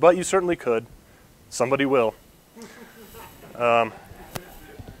concepts, but you certainly could. Somebody will.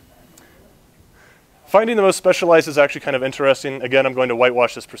 Finding the most specialized is actually kind of interesting. Again, I'm going to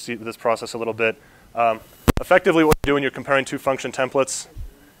whitewash this process a little bit. Effectively, what you're doing, you're comparing two function templates,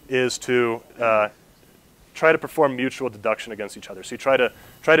 is to try to perform mutual deduction against each other. So you try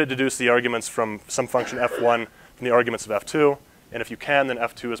to deduce the arguments from some function f1 from the arguments of f2, and if you can, then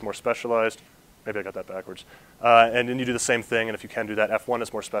f2 is more specialized. Maybe I got that backwards. And then you do the same thing, and if you can do that, f1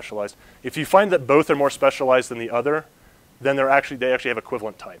 is more specialized. If you find that both are more specialized than the other, then they actually have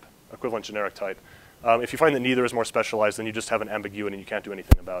equivalent type, equivalent generic type. If you find that neither is more specialized, then you just have an ambiguity and you can't do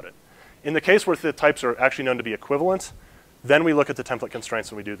anything about it. In the case where the types are actually known to be equivalent, then we look at the template constraints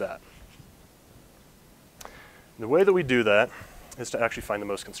and we do that. The way that we do that is to actually find the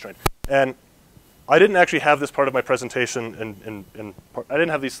most constraint. And I didn't actually have this part of my presentation, I didn't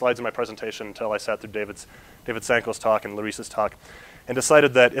have these slides in my presentation until I sat through David Sanko's talk and Larissa's talk and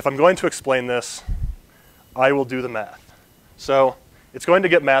decided that if I'm going to explain this, I will do the math. So it's going to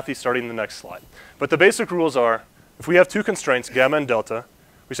get mathy starting in the next slide. But the basic rules are, if we have two constraints, gamma and delta,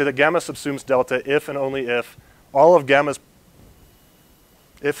 we say that gamma subsumes delta if and only if all of gamma's,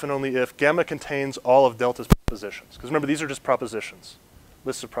 if and only if gamma contains all of delta's propositions. Because remember, these are just propositions,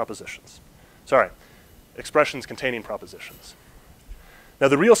 lists of propositions. Sorry, expressions containing propositions. Now,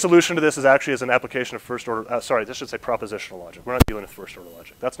 the real solution to this is actually as an application of first order, this should say propositional logic. We're not dealing with first order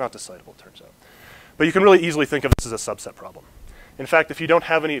logic. That's not decidable, it turns out. But you can really easily think of this as a subset problem. In fact, if you don't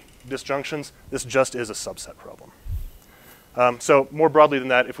have any disjunctions, this just is a subset problem. So more broadly than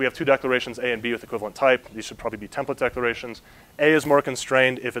that, if we have two declarations, A and B with equivalent type, these should probably be template declarations. A is more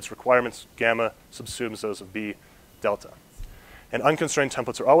constrained if its requirements, gamma, subsumes those of B, delta. And unconstrained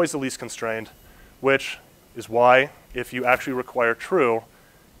templates are always the least constrained, which is why if you actually require true,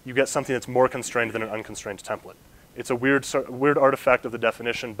 you get something that's more constrained than an unconstrained template. It's a weird artifact of the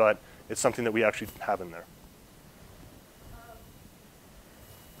definition, but it's something that we actually have in there.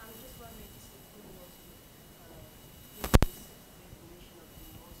 I'm just wondering if you was use this definition of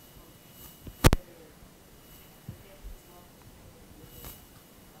the most function, whether the depth is not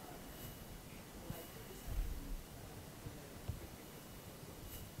like this.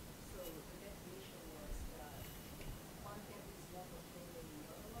 So the definition was that one depth is more constrained than the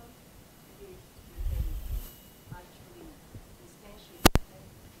other one if you can actually instantiate the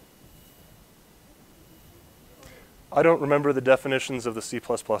depth. I don't remember the definitions of the C++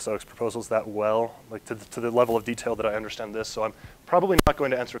 OX proposals that well, like to the level of detail that I understand this, so I'm probably not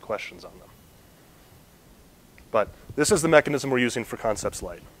going to answer questions on them. But this is the mechanism we're using for concepts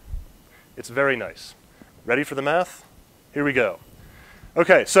Lite. It's very nice. Ready for the math? Here we go.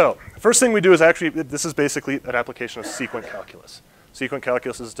 Okay, so first thing we do is actually, this is basically an application of sequent calculus. Sequent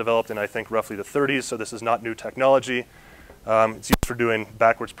calculus is developed in, I think, roughly the 30s, so this is not new technology. It's used for doing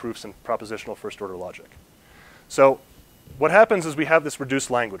backwards proofs and propositional first order logic. So what happens is we have this reduced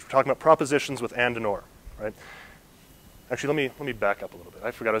language. We're talking about propositions with and or, right? Actually, let me back up a little bit.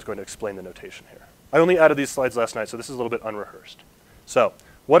 I forgot I was going to explain the notation here. I only added these slides last night, so this is a little bit unrehearsed. So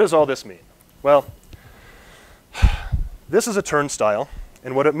what does all this mean? Well, this is a turnstile,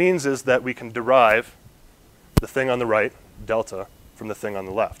 and what it means is that we can derive the thing on the right, delta, from the thing on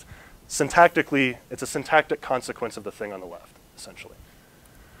the left. Syntactically, it's a syntactic consequence of the thing on the left, essentially.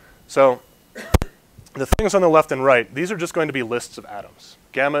 So the things on the left and right, these are just going to be lists of atoms.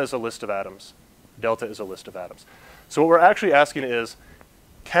 Gamma is a list of atoms. Delta is a list of atoms. So what we're actually asking is,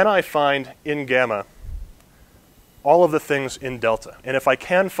 can I find in gamma all of the things in delta. And if I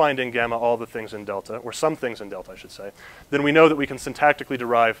can find in gamma all of the things in delta, or some things in delta, I should say, then we know that we can syntactically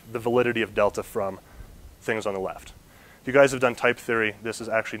derive the validity of delta from things on the left. If you guys have done type theory, this is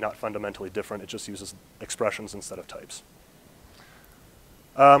actually not fundamentally different. It just uses expressions instead of types.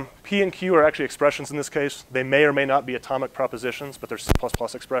 P and Q are actually expressions in this case. They may or may not be atomic propositions, but they're C++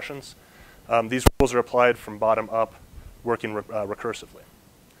 expressions. These rules are applied from bottom up, working recursively.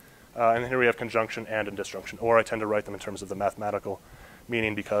 And here we have conjunction and disjunction, or I tend to write them in terms of the mathematical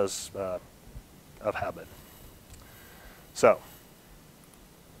meaning because of habit. So,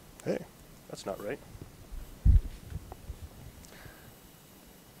 hey, that's not right.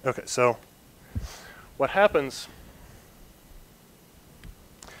 Okay, so what happens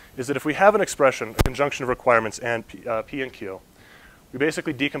is that if we have an expression, a conjunction of requirements and P and Q, we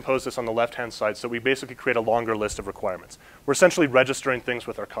basically decompose this on the left-hand side, so we basically create a longer list of requirements. We're essentially registering things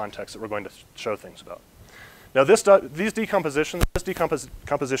with our context that we're going to show things about. Now, this decomposition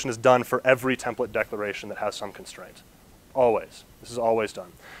is done for every template declaration that has some constraint. Always. This is always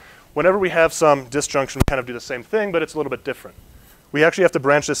done. Whenever we have some disjunction, we kind of do the same thing, but it's a little bit different. We actually have to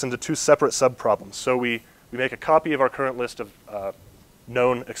branch this into two separate subproblems. So we make a copy of our current list of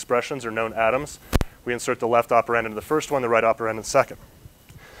known expressions or known atoms. We insert the left operand into the first one, the right operand in the second.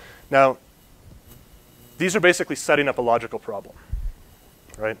 Now, these are basically setting up a logical problem,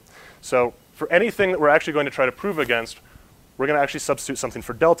 right? So for anything that we're actually going to try to prove against, we're going to actually substitute something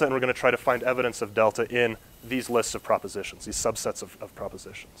for delta, and we're going to try to find evidence of delta in these lists of propositions, these subsets of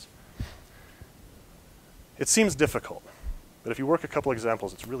propositions. It seems difficult, but if you work a couple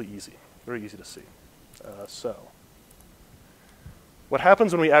examples, it's really easy, very easy to see. What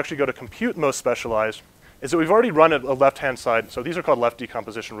happens when we actually go to compute most specialized is that we've already run a left-hand side. So these are called left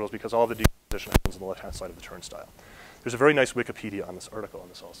decomposition rules because all of the decomposition happens on the left-hand side of the turnstile. There's a very nice Wikipedia on this article on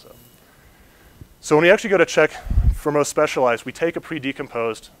this also. So when we actually go to check for most specialized, we take a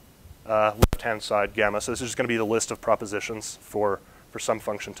pre-decomposed left-hand side gamma. So this is just going to be the list of propositions for some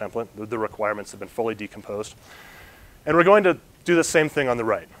function template. The requirements have been fully decomposed. And we're going to do the same thing on the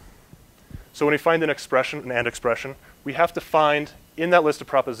right. So when we find an expression, an AND expression, we have to find in that list of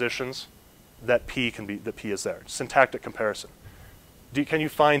propositions that P is there. Syntactic comparison. Can you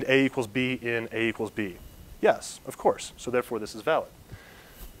find A equals B in A equals B? Yes, of course. So therefore, this is valid.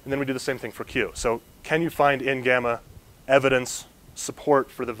 And then we do the same thing for Q. So can you find in gamma evidence,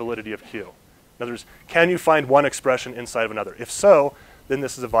 support for the validity of Q? In other words, can you find one expression inside of another? If so, then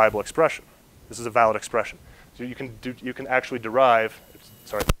this is a viable expression. This is a valid expression. So you can actually derive,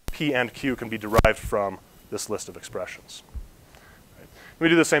 sorry, P and Q can be derived from this list of expressions. Right. We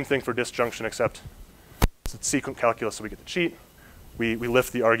do the same thing for disjunction, except it's sequent calculus, so we get the cheat. We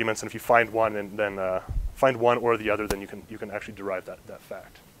lift the arguments, and if you find one, and then find one or the other, then you can actually derive that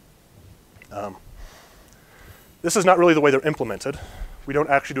fact. This is not really the way they're implemented. We don't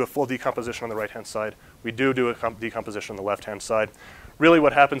actually do a full decomposition on the right-hand side. We do a decomposition on the left-hand side. Really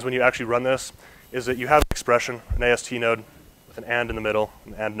what happens when you actually run this is that you have an expression, an AST node with an AND in the middle,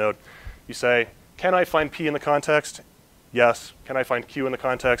 an AND node. You say, can I find P in the context? Yes. Can I find Q in the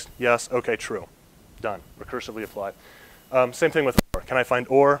context? Yes. OK, true. Done. Recursively apply. Same thing with OR. Can I find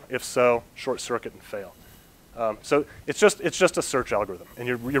OR? If so, short circuit and fail. So it's just a search algorithm, and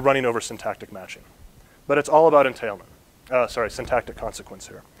you're running over syntactic matching. But it's all about entailment. Syntactic consequence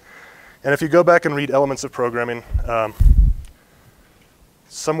here. And if you go back and read Elements of Programming,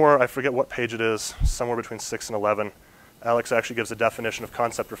 somewhere, I forget what page it is, somewhere between 6 and 11, Alex actually gives a definition of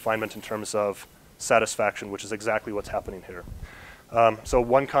concept refinement in terms of satisfaction, which is exactly what's happening here. So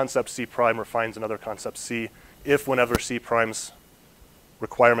one concept C prime refines another concept C if whenever C prime's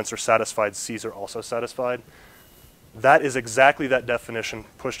requirements are satisfied, C's are also satisfied. That is exactly that definition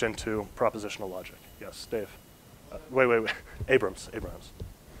pushed into propositional logic. Yes, Dave. Wait. Abrams.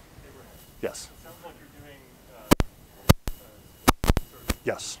 Yes. It sounds like you're doing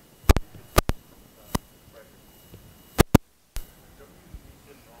Yes.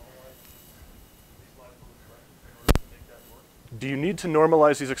 Do you need to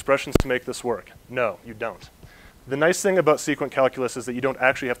normalize these expressions to make this work? No, you don't. The nice thing about sequent calculus is that you don't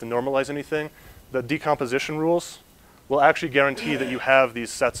actually have to normalize anything. The decomposition rules will actually guarantee that you have these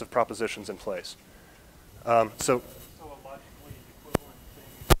sets of propositions in place. so a logically equivalent thing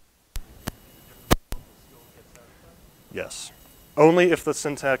in a different will still get satisfied? Yes. Only if the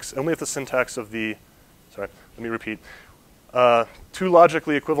syntax of the, sorry, let me repeat. Two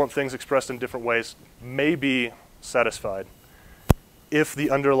logically equivalent things expressed in different ways may be satisfied if the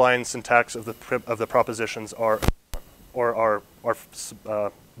underlying syntax of the propositions are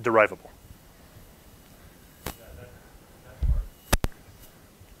derivable.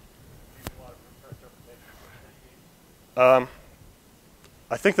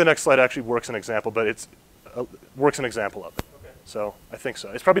 I think the next slide actually works an example, but it's works an example of it. Okay. So I think so.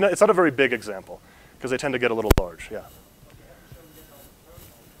 It's probably not, it's not a very big example because they tend to get a little large. Yeah.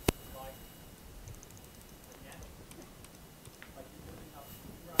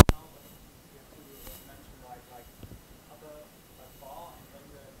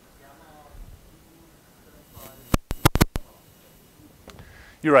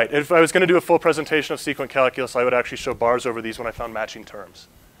 You're right. If I was going to do a full presentation of sequent calculus, I would actually show bars over these when I found matching terms.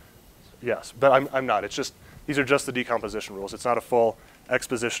 Yes, but I'm not. It's just, these are just the decomposition rules. It's not a full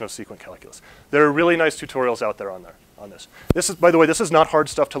exposition of sequent calculus. There are really nice tutorials out there on this. This is, by the way, this is not hard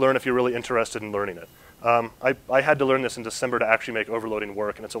stuff to learn if you're really interested in learning it. I had to learn this in December to actually make overloading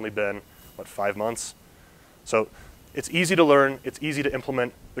work, and it's only been, what, 5 months? So it's easy to learn. It's easy to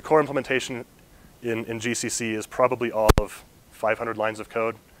implement. The core implementation in GCC is probably all of 500 lines of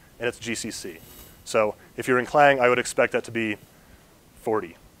code, and it's GCC. So if you're in Clang, I would expect that to be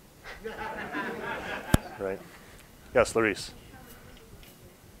 40. Right? Yes, Larisse.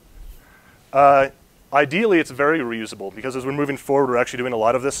 Ideally, it's very reusable, because as we're moving forward, we're actually doing a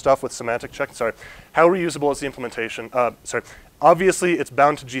lot of this stuff with semantic check. Sorry. How reusable is the implementation? Obviously, it's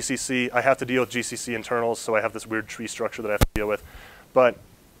bound to GCC. I have to deal with GCC internals, so I have this weird tree structure that I have to deal with. But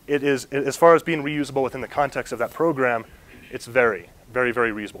it is, as far as being reusable within the context of that program, it's very, very,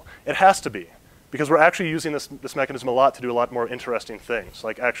 very reusable. It has to be, because we're actually using this mechanism a lot to do a lot more interesting things,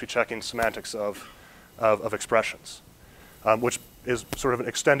 like actually checking semantics of expressions, which is sort of an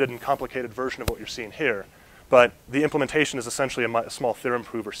extended and complicated version of what you're seeing here. But the implementation is essentially a small theorem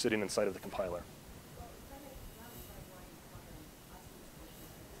prover sitting inside of the compiler.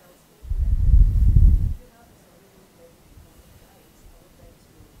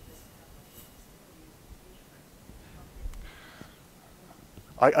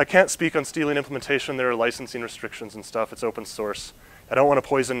 I can't speak on stealing implementation. There are licensing restrictions and stuff. It's open source. I don't want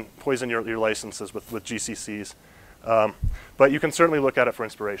to poison your licenses with GCCs. But you can certainly look at it for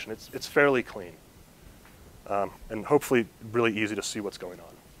inspiration. It's fairly clean. And hopefully really easy to see what's going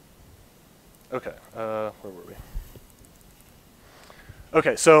on. Okay, where were we?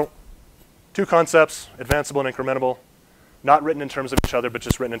 Okay, so 2 concepts, advanceable and incrementable. Not written in terms of each other, but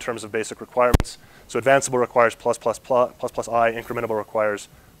just written in terms of basic requirements. So advanceable requires plus plus I. Incrementable requires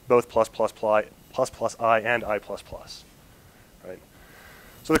both plus plus I and I plus plus. Right?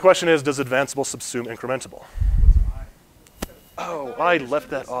 So the question is, does advanceable subsume incrementable? Oh, I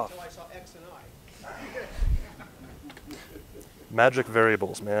left that off. Until I saw X and I. Magic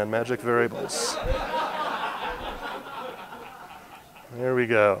variables, man. Magic variables. There we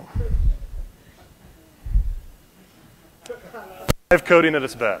go. Live coding at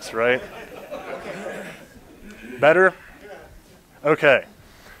its best, right? Better? Okay.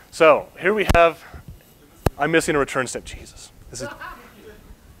 So here we have, I'm missing a return statement. Jesus. This is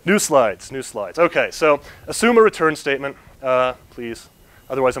new slides, new slides. Okay, so assume a return statement, please.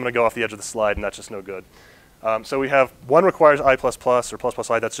 Otherwise, I'm going to go off the edge of the slide, and that's just no good. So we have one requires I++ or plus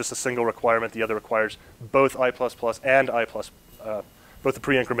I. That's just a single requirement. The other requires both I++ and I+, both the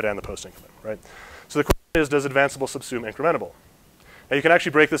pre-increment and the post-increment, right? So the question is, does advanceable subsume incrementable? Now you can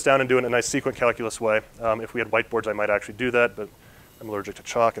actually break this down and do it in a nice sequent calculus way. If we had whiteboards, I might actually do that, but I'm allergic to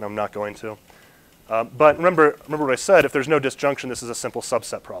chalk, and I'm not going to. But remember what I said. If there's no disjunction, this is a simple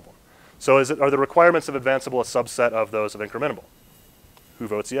subset problem. So are the requirements of advanceable a subset of those of incrementable? Who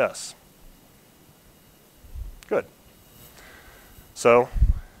votes yes? Good. So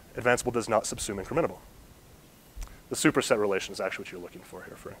advanceable does not subsume incrementable. The superset relation is actually what you're looking for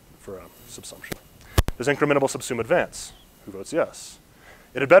here for subsumption. Does incrementable subsume advance? Who votes yes?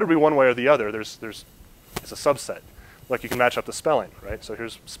 It had better be one way or the other. It's a subset. Like you can match up the spelling, right? So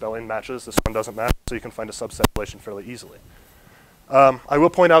here's spelling matches. This one doesn't match, so you can find a subset relation fairly easily. I will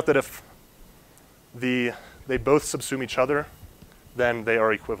point out that if they both subsume each other, then they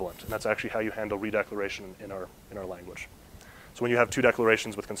are equivalent, and that's actually how you handle redeclaration in our language. So when you have 2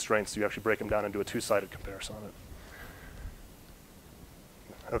 declarations with constraints, you actually break them down and do a 2-sided comparison on it.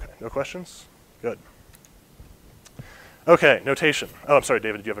 Okay, no questions? Good. Okay, notation. Oh, I'm sorry,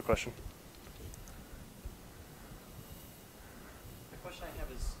 David, did you have a question? The question I have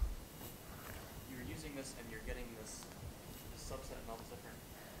is, you're using this and you're getting this subset and all these different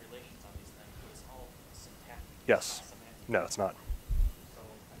relations on these things, but it's all syntactic. Yes. It's not semantic. No, it's not. So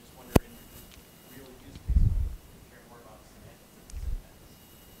I just wonder, in real use cases, when you care more about semantics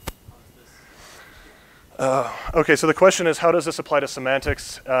and syntax, how does this? Okay, so the question is, how does this apply to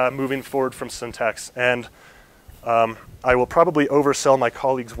semantics moving forward from syntax? And I will probably oversell my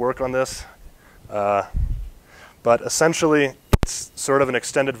colleagues' work on this, but essentially it's sort of an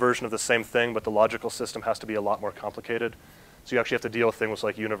extended version of the same thing, but the logical system has to be a lot more complicated. So you actually have to deal with things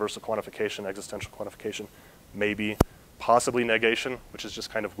like universal quantification, existential quantification, maybe, possibly negation, which is just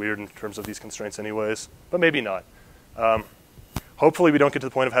kind of weird in terms of these constraints anyways, but maybe not. Hopefully we don't get to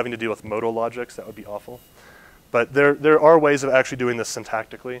the point of having to deal with modal logics. That would be awful. But there are ways of actually doing this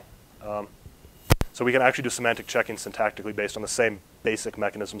syntactically. So we can actually do semantic checking syntactically based on the same basic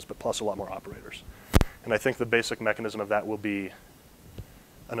mechanisms, but plus a lot more operators. And I think the basic mechanism of that will be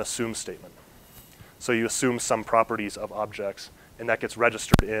an assume statement. So you assume some properties of objects, and that gets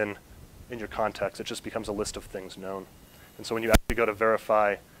registered in your context. It just becomes a list of things known. And so when you actually go to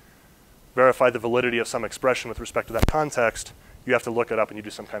verify the validity of some expression with respect to that context, you have to look it up and you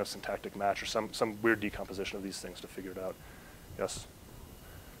do some kind of syntactic match or some weird decomposition of these things to figure it out. Yes?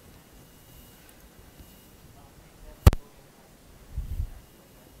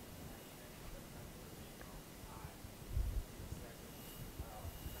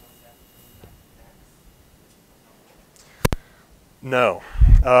 No.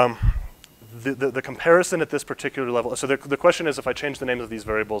 The comparison at this particular level, so the question is, if I change the names of these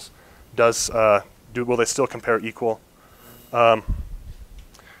variables, will they still compare equal? I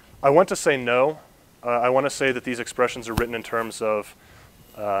want to say no. I want to say that these expressions are written in terms of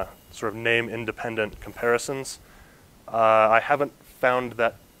sort of name-independent comparisons. I haven't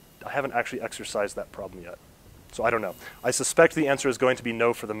actually exercised that problem yet. So I don't know. I suspect the answer is going to be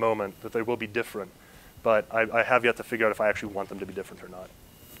no for the moment, that they will be different. But I have yet to figure out if I actually want them to be different or not.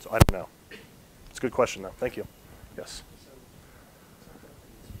 So I don't know. It's a good question, though. Thank you. Yes?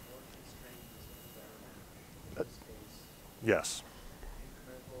 Yes.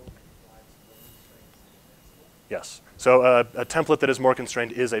 Yes. So a template that is more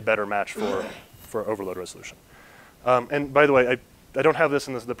constrained is a better match for overload resolution. And by the way, I don't have this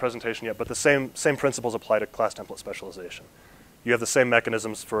in the presentation yet, but the same principles apply to class template specialization. You have the same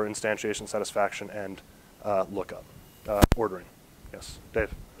mechanisms for instantiation, satisfaction, and lookup, ordering. Yes, Dave?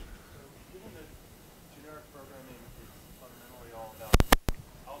 So given that generic programming is fundamentally all about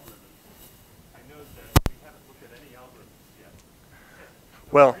algorithms, I know that we haven't looked at any algorithms yet. So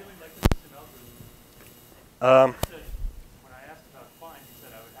Well, I'd really like to do some algorithms. You said, when I asked about find, you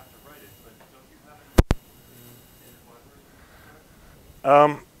said I would have to write it, but don't you have it in the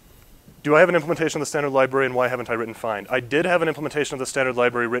library? Do I have an implementation of the standard library, and why haven't I written find? I did have an implementation of the standard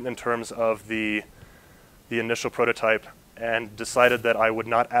library written in terms of the initial prototype, and decided that I would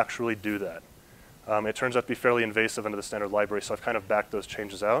not actually do that. It turns out to be fairly invasive into the standard library, so I've kind of backed those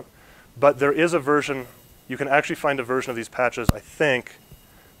changes out. But there is a version, you can actually find a version of these patches, I think,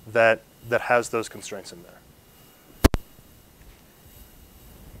 that has those constraints in there.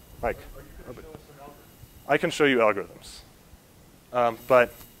 Mike? Are you going to show us some algorithms? I can show you algorithms.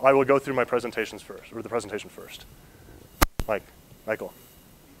 But I will go through my presentations first, or the presentation first. Michael?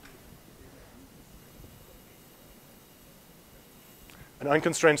 An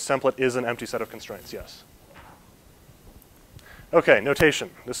unconstrained template is an empty set of constraints, yes. Okay, notation.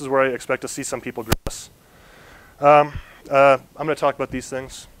 This is where I expect to see some people grimace. I'm going to talk about these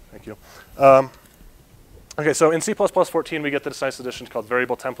things. Thank you. Okay, so in C++14 we get this nice addition called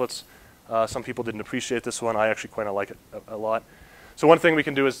variable templates. Some people didn't appreciate this one. I actually quite like it a lot. So one thing we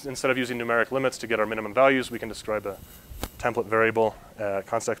can do is, instead of using numeric limits to get our minimum values, we can describe a template variable, a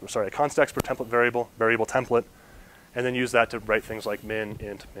context per template variable template, and then use that to write things like min,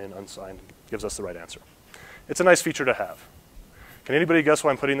 int, min, unsigned. Gives us the right answer. It's a nice feature to have. Can anybody guess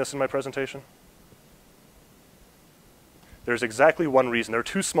why I'm putting this in my presentation? There's exactly one reason. There are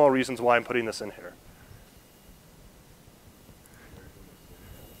two small reasons why I'm putting this in here.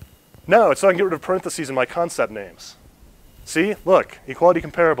 No, it's so I can get rid of parentheses in my concept names. See? Look, equality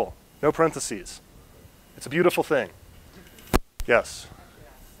comparable. No parentheses. It's a beautiful thing. Yes?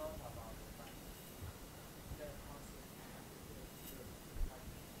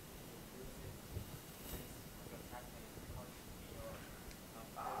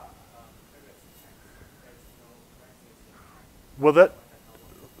 Well,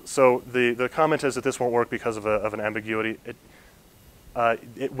 so the comment is that this won't work because of an ambiguity.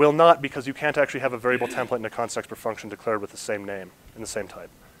 It will not, because you can't actually have a variable template and a context per function declared with the same name and the same type.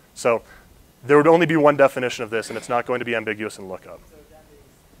 So there would only be one definition of this, and it's not going to be ambiguous in lookup. So that means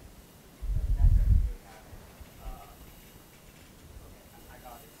that I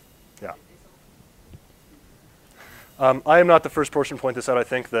got it. Yeah. I am not the first person to point this out. I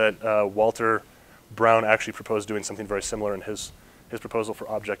think that Walter Brown actually proposed doing something very similar in his proposal for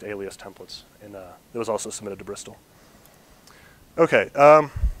object alias templates, and that was also submitted to Bristol. Okay.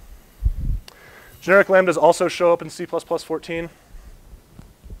 Generic lambdas also show up in C++14.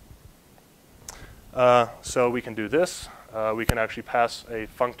 So we can do this. we can actually pass a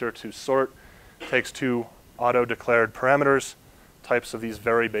functor to sort, takes two auto-declared parameters. Types of these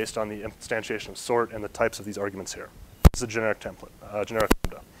vary based on the instantiation of sort and the types of these arguments here. This is a generic template, generic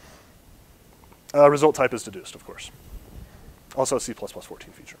lambda. Result type is deduced, of course. Also a C++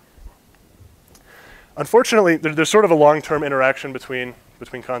 14 feature. Unfortunately, there's sort of a long-term interaction between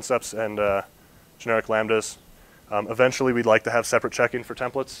concepts and generic lambdas. Eventually, we'd like to have separate checking for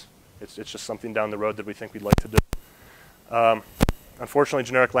templates. It's just something down the road that we think we'd like to do. Unfortunately,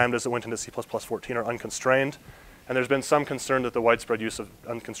 generic lambdas that went into C++ 14 are unconstrained, and there's been some concern that the widespread use of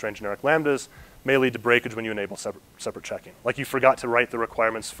unconstrained generic lambdas may lead to breakage when you enable separate checking. Like you forgot to write the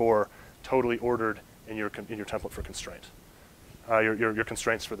requirements for totally ordered in your template for constraint. Your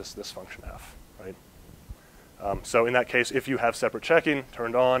constraints for this function f, right? So in that case, if you have separate checking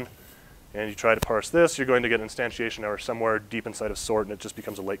turned on and you try to parse this, you're going to get an instantiation error somewhere deep inside of sort, and it just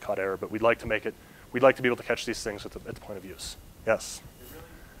becomes a late caught error. But we'd like to be able to catch these things at the point of use. Yes? It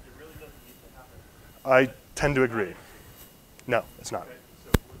really doesn't need to happen. I tend to agree. No, it's not. Okay,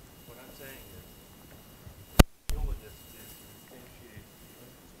 so what I'm saying is, the goal of this is to instantiate the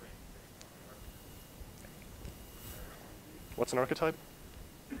unconstrained based on the archetype. What's an archetype?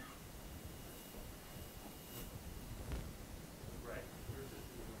 Right. Yours is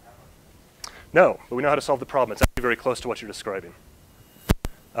we don't have archetypes. No, but we know how to solve the problem. It's actually very close to what you're describing.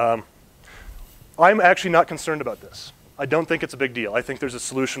 I'm actually not concerned about this. I don't think it's a big deal. I think there's a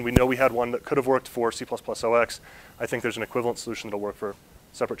solution. We know we had one that could have worked for C++ OX. I think there's an equivalent solution that'll work for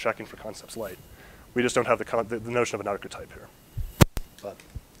separate checking for concepts Lite. We just don't have the notion of an archetype here. But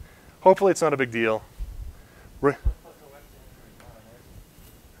hopefully it's not a big deal. I don't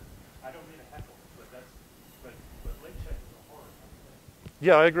mean to heckle, but late check is a horror.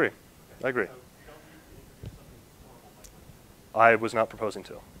 Yeah, I agree. I agree. So you don't need to introduce something horrible like late check. I was not proposing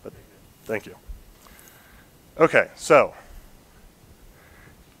to, but thank you. Okay, so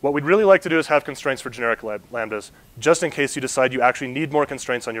what we'd really like to do is have constraints for generic lambdas, just in case you decide you actually need more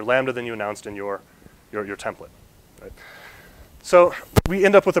constraints on your lambda than you announced in your template. Right? So we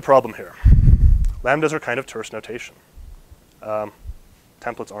end up with a problem here. Lambdas are kind of terse notation.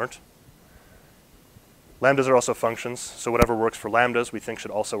 Templates aren't. Lambdas are also functions, so whatever works for lambdas we think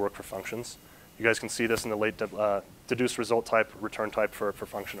should also work for functions. You guys can see this in the late deduced result type, return type for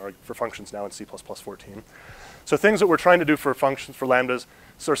functions now in C++ 14. So things that we're trying to do for functions, for lambdas,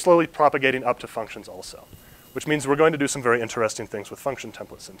 are slowly propagating up to functions also, which means we're going to do some very interesting things with function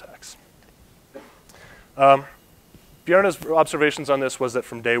template syntax. Bjarne's observations on this was that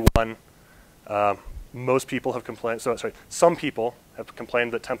from day one, most people have complained, some people have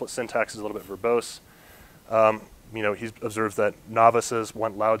complained that template syntax is a little bit verbose. He's observed that novices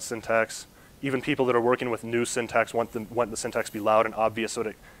want loud syntax. Even people that are working with new syntax want the syntax to be loud and obvious so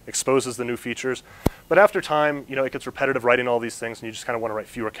it exposes the new features. But after time, it gets repetitive writing all these things, and you just kind of want to write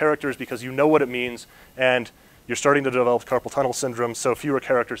fewer characters because you know what it means, and you're starting to develop carpal tunnel syndrome, so fewer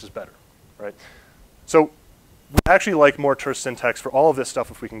characters is better, right? So we actually like more terse syntax for all of this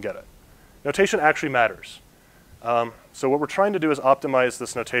stuff if we can get it. Notation actually matters. So what we're trying to do is optimize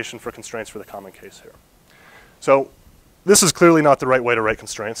this notation for constraints for the common case here. So this is clearly not the right way to write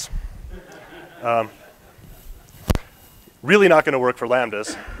constraints. Really not going to work for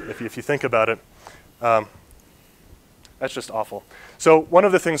lambdas, if you think about it. That's just awful. So one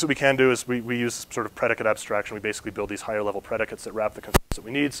of the things that we can do is we use sort of predicate abstraction. We basically build these higher level predicates that wrap the constraints that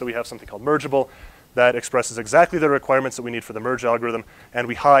we need. So we have something called mergeable that expresses exactly the requirements that we need for the merge algorithm, and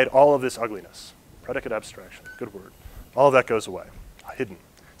we hide all of this ugliness. Predicate abstraction, good word. All of that goes away, hidden.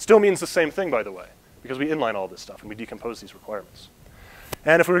 Still means the same thing, by the way, because we inline all this stuff and we decompose these requirements.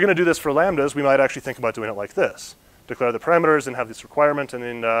 And if we were going to do this for lambdas, we might actually think about doing it like this. Declare the parameters and have this requirement, and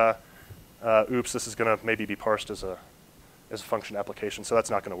then, oops, this is going to maybe be parsed as a function application, so that's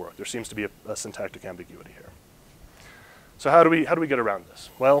not going to work. There seems to be a syntactic ambiguity here. So how do we get around this?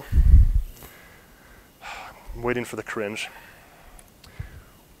 Well, I'm waiting for the cringe.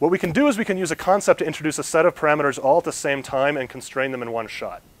 What we can do is we can use a concept to introduce a set of parameters all at the same time and constrain them in one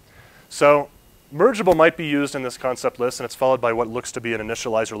shot. So mergeable might be used in this concept list, and it's followed by what looks to be an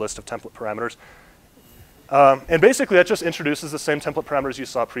initializer list of template parameters. And basically, that just introduces the same template parameters you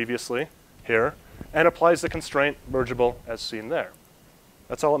saw previously here and applies the constraint mergeable as seen there.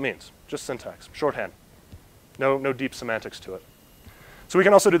 That's all it means, just syntax, shorthand. No deep semantics to it. So we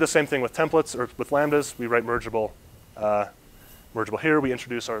can also do the same thing with templates or with lambdas. We write mergeable here. We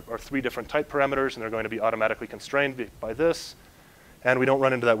introduce our 3 different type parameters, and they're going to be automatically constrained by this. And we don't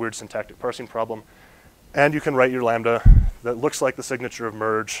run into that weird syntactic parsing problem. And you can write your lambda that looks like the signature of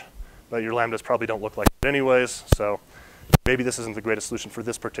merge, but your lambdas probably don't look like it anyways. So maybe this isn't the greatest solution for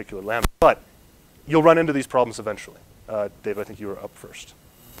this particular lambda. But you'll run into these problems eventually. Dave, I think you were up first.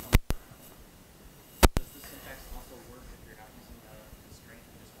 Does the syntax also work if you're not using a constraint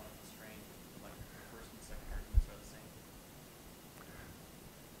and just want to constrain, like first and second arguments are the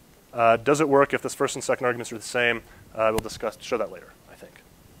same? Does it work if this first and second arguments are the same? We'll show that later, I think.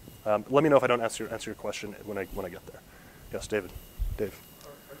 Let me know if I don't answer your question when I get there. Yes, David. Dave.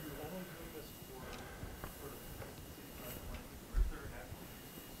 Are you only doing this for sort of consistency type language, or is there actually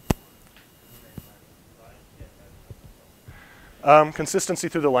use for Consistency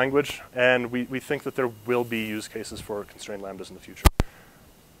through the language, and we think that there will be use cases for constrained lambdas in the future.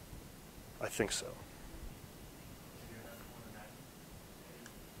 I think so.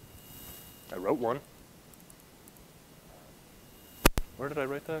 I wrote one. Where did I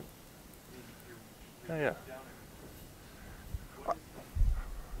write that? Oh, yeah.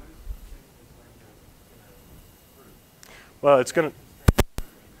 Well, it's going to.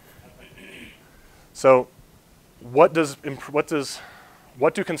 So, what do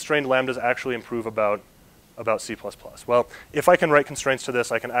constrained lambdas actually improve about C++? Well, if I can write constraints to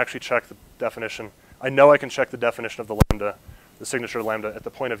this, I can actually check the definition. I know I can check the definition of the lambda, the signature of lambda, at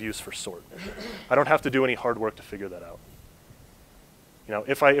the point of use for sort. I don't have to do any hard work to figure that out. You know,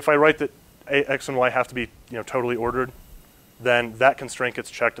 if I write that x and y have to be totally ordered, then that constraint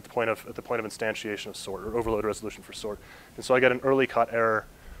gets checked at the point of instantiation of sort, or overload resolution for sort. And so I get an early caught error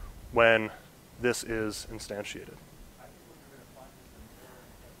when this is instantiated.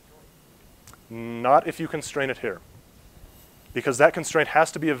 Not if you constrain it here, because that constraint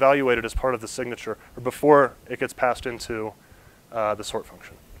has to be evaluated as part of the signature or before it gets passed into the sort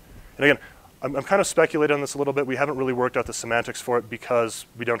function. And again, I'm kind of speculating on this a little bit. We haven't really worked out the semantics for it because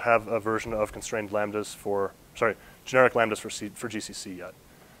we don't have a version of constrained lambdas generic lambdas for GCC yet.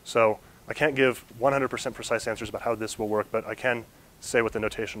 So I can't give 100% precise answers about how this will work, but I can say what the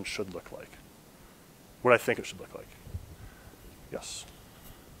notation should look like, what I think it should look like. Yes?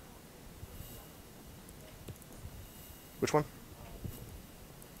 Which one?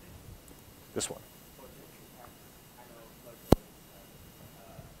 This one.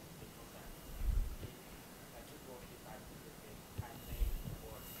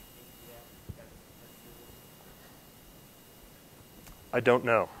 I don't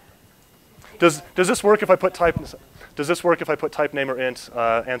know. Does this work if I put type? Does this work if I put type name or int?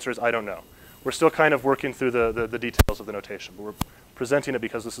 Answer is I don't know. We're still kind of working through the details of the notation, but we're presenting it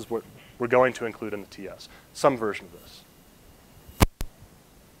because this is what we're going to include in the TS, some version of this.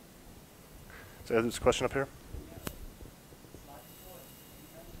 So there's a question up here.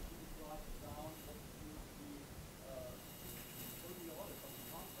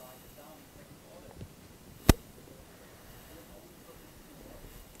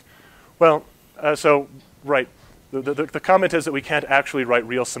 Well, right. The comment is that we can't actually write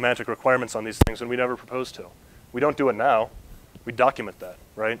real semantic requirements on these things, and we never propose to. We don't do it now. We document that,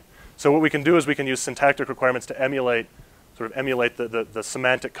 right? So what we can do is we can use syntactic requirements to emulate the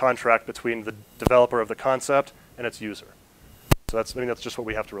semantic contract between the developer of the concept and its user. So I think that's just what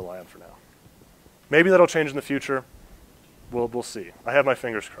we have to rely on for now. Maybe that'll change in the future. We'll see. I have my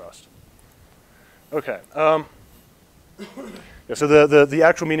fingers crossed. Okay. Yeah, so the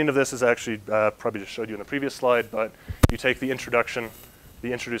actual meaning of this is actually probably just showed you in the previous slide, but you take the introduced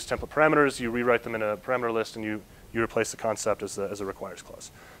template parameters, you rewrite them in a parameter list, and you replace the concept as a requires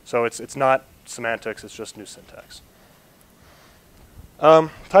clause. So it's not semantics, it's just new syntax.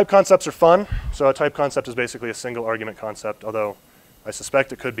 Type concepts are fun. So a type concept is basically a single argument concept, although I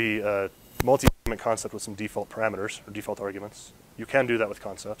suspect it could be a multi-argument concept with some default parameters or default arguments. You can do that with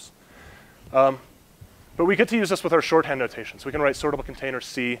concepts. But we get to use this with our shorthand notation. So we can write sortable container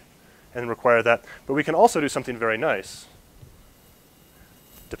C and require that. But we can also do something very nice,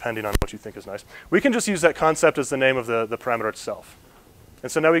 depending on what you think is nice. We can just use that concept as the name of the parameter itself.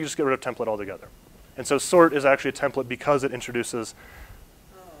 And so now we can just get rid of template altogether. And so sort is actually a template because it introduces,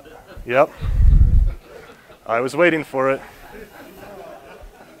 yep, I was waiting for it.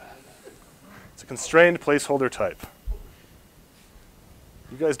 It's a constrained placeholder type.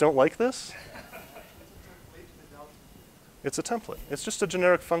 You guys don't like this? It's a template. It's just a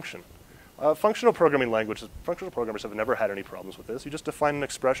generic function. Functional programming languages, functional programmers have never had any problems with this. You just define an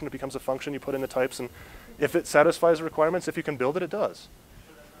expression, it becomes a function, you put in the types, and if it satisfies the requirements, if you can build it, it does.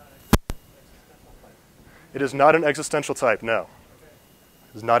 It is not an existential type, no.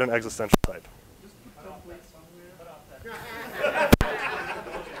 It is not an existential type.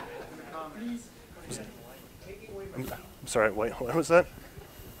 I'm sorry, wait, what was that?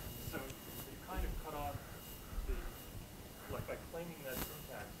 So you kind of cut off like by claiming that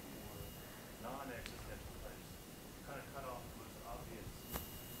syntax for non-existential types, you kind of cut off the most obvious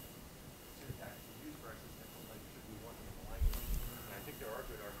syntax to use for existential types should we want to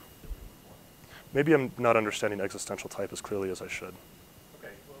Maybe I'm not understanding existential type as clearly as I should.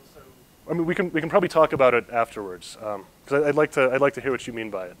 Okay, well, so I mean, we can probably talk about it afterwards, because I'd like to hear what you mean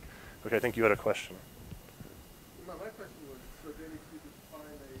by it. Okay, I think you had a question. My question was, so then if you define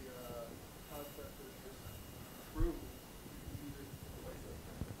a concept that is just true, you use it in place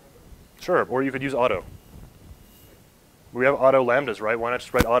of Sure, or you could use auto. We have auto lambdas, right? Why not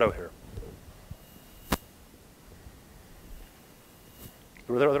just write auto here?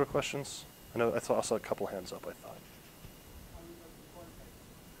 Were there other questions? I know I saw a couple hands up, I thought.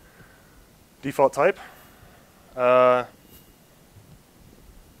 Default type?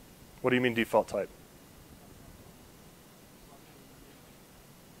 What do you mean default type?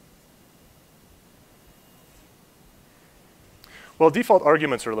 Well, default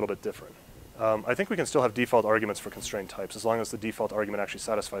arguments are a little bit different. I think we can still have default arguments for constraint types as long as the default argument actually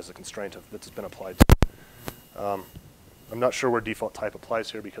satisfies the constraint that's been applied to. I'm not sure where default type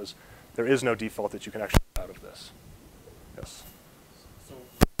applies here because there is no default that you can actually get out of this. Yes? So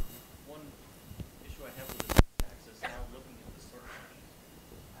one issue I have with the syntax is now looking at the sort function.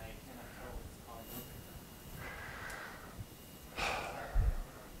 I cannot tell if it's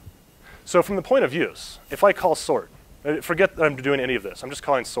polymorphic. So from the point of use, if I call sort, forget that I'm doing any of this. I'm just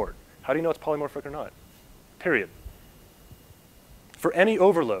calling sort. How do you know it's polymorphic or not? Period. For any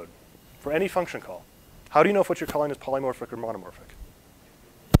overload, for any function call, how do you know if what you're calling is polymorphic or monomorphic?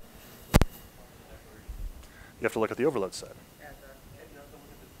 You have to look at the overload set. you have to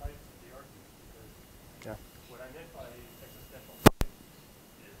look at the types of the arguments because Yeah. what I meant by existential type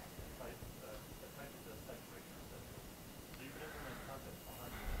is a type that does type breaking essentially. So you can implement concepts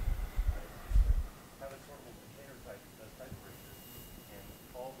behind it. Right? You can have a sortable container type that does type breakers, and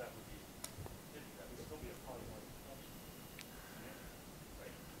all of that would be that would still be a polymorphic function.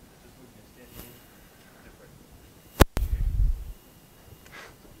 Right? It's just moving instantiation different.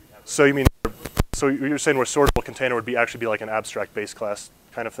 So you mean, so you're saying where sortable container would actually be like an abstract base class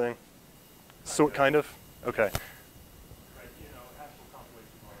kind of thing? Sort kind of? Okay. Right, you know, actual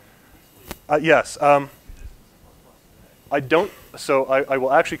compilation model. Yes. I don't, so I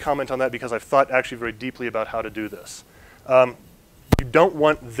will actually comment on that because I've thought actually very deeply about how to do this. You don't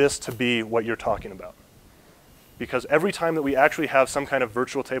want this to be what you're talking about. Because every time that we actually have some kind of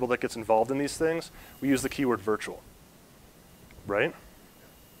virtual table that gets involved in these things, we use the keyword virtual. Right?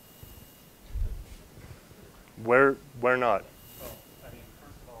 Where not? Well, I mean,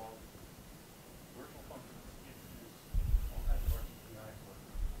 first of all, virtual functions introduce all kinds of RTPI for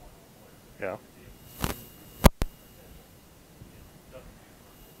one or more. Yeah.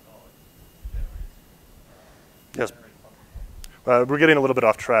 Yes. We're getting a little bit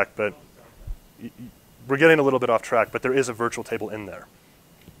off track, but there is a virtual table in there.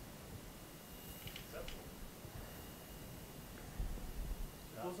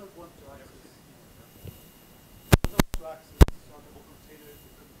 Those are one to access. Those are to access sortable container.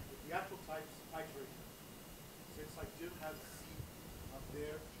 The actual types iteration. Since I do have C up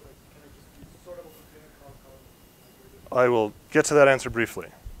there, can I just use sortable container call I will get to that answer briefly.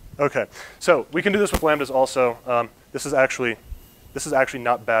 Okay, so we can do this with lambdas also. This is actually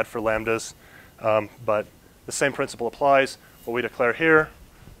not bad for lambdas, but the same principle applies. What we declare here,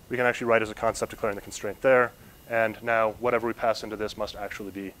 we can actually write as a concept declaring the constraint there. And now whatever we pass into this must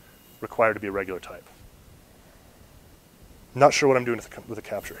actually be required to be a regular type. Not sure what I'm doing with the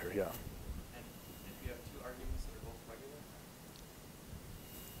capture here, yeah. And if you have two arguments that are both regular?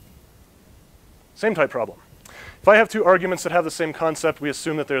 Same type problem. If I have two arguments that have the same concept, we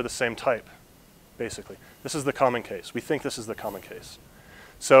assume that they're the same type, basically. This is the common case. We think this is the common case.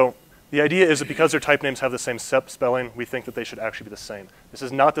 So the idea is that because their type names have the same spelling, we think that they should actually be the same. This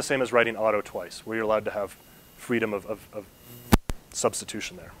is not the same as writing auto twice, where you're allowed to have freedom of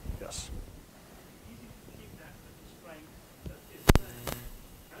substitution there. Yes? Easy to keep that constraint that is saying,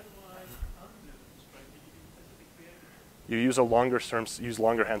 how do I undo the constraint that you physically created? You use a longer term, use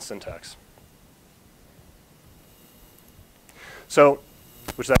longer hand syntax. So,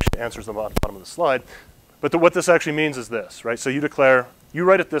 which actually answers the bottom of the slide. But what this actually means is this, right? So you declare, you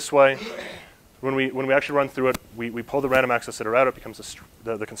write it this way. When we actually run through it, we pull the random access iter out. It becomes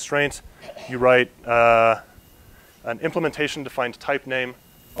the constraint. You write an implementation defined type name,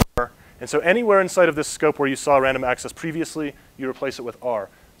 R. And so anywhere inside of this scope where you saw random access previously, you replace it with R.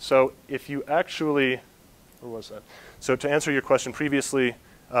 So if you actually, where was that? So to answer your question previously,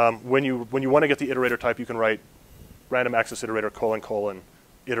 when you want to get the iterator type, you can write random access iterator :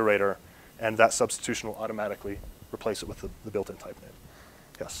 iterator, and that substitution will automatically replace it with the built-in type name.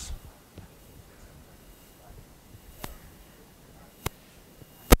 Yes?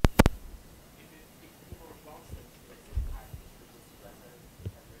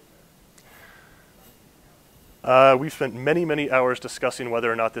 We spent many, many hours discussing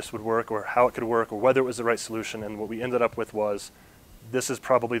whether or not this would work or how it could work or whether it was the right solution, and what we ended up with was this is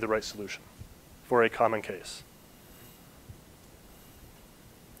probably the right solution for a common case.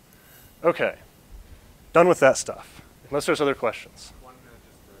 Okay, done with that stuff, unless there's other questions. One just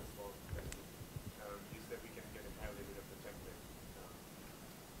a small question. You said we can get an limit of the template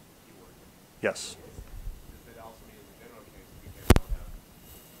keyword. Yes. Does that also mean in the general case we can now have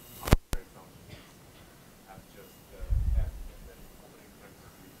arbitrary functions as just f and then opening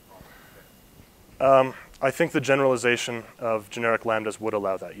parentheses following f? I think the generalization of generic lambdas would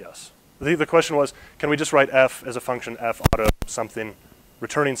allow that, yes. The question was, can we just write f as a function, f auto something,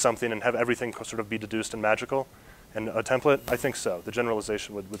 returning something, and have everything sort of be deduced and magical in a template? I think so. The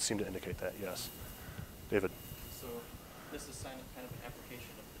generalization would seem to indicate that, yes. David? So this is kind of an application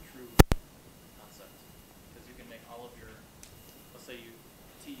of the true concept, because you can make all of your, let's say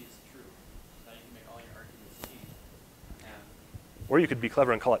t is true, now you can make all your arguments t, and Or you could be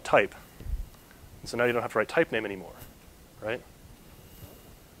clever and call it type. And so now you don't have to write type name anymore, right?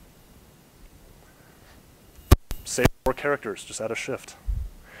 Save 4 characters, just add a shift.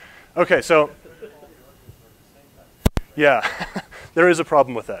 Okay, so yeah, there is a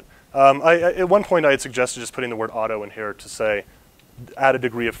problem with that. At one point I had suggested just putting the word auto in here to say, add a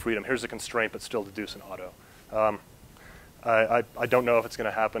degree of freedom. Here's a constraint, but still deduce an auto. I don't know if it's going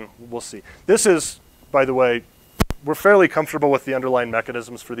to happen. We'll see. This is, by the way, we're fairly comfortable with the underlying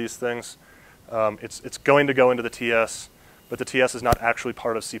mechanisms for these things. It's going to go into the TS, but the TS is not actually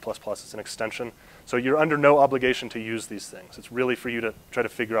part of C++. It's an extension. So you're under no obligation to use these things. It's really for you to try to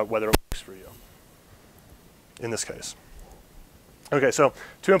figure out whether it works for you in this case. Okay, so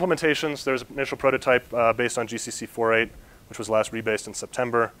 2 implementations. There's an initial prototype based on GCC 4.8, which was last rebased in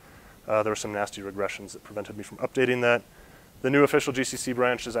September. There were some nasty regressions that prevented me from updating that. The new official GCC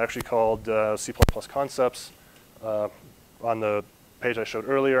branch is actually called C++ Concepts on the page I showed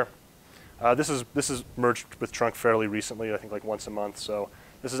earlier. This is merged with Trunk fairly recently, I think like once a month. So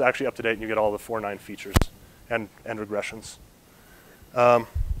this is actually up to date, and you get all the 4.9 features and regressions.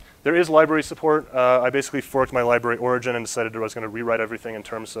 There is library support. I basically forked my library origin and decided I was going to rewrite everything in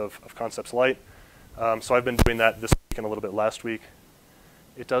terms of Concepts Lite. So I've been doing that this week and a little bit last week.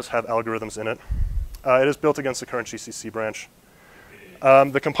 It does have algorithms in it. It is built against the current GCC branch.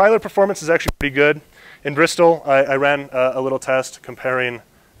 The compiler performance is actually pretty good. In Bristol, I ran a little test comparing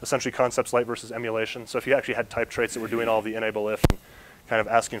essentially Concepts Lite versus emulation. So if you actually had type traits that were doing all the enable if and kind of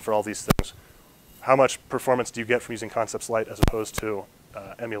asking for all these things, how much performance do you get from using Concepts Lite as opposed to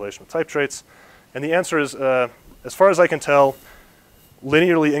emulation with type traits? And the answer is, as far as I can tell,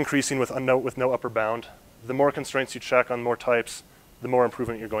 linearly increasing with no upper bound. The more constraints you check on more types, the more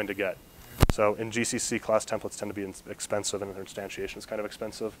improvement you're going to get. So in GCC, class templates tend to be expensive, and their instantiation is kind of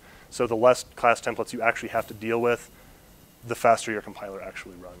expensive. So the less class templates you actually have to deal with, the faster your compiler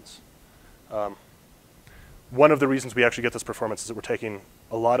actually runs. One of the reasons we actually get this performance is that we're taking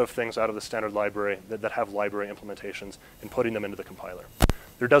a lot of things out of the standard library that have library implementations and putting them into the compiler.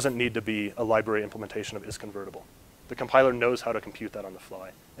 There doesn't need to be a library implementation of isConvertible. The compiler knows how to compute that on the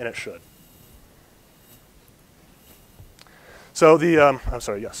fly, and it should. So I'm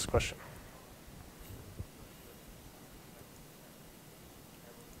sorry, yes, question.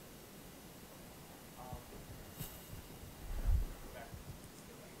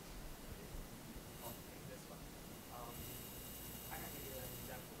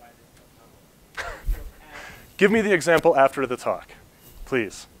 Give me the example after the talk,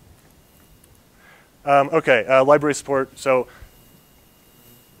 please. Okay, library support. So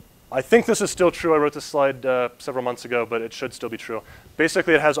I think this is still true. I wrote this slide several months ago, but it should still be true.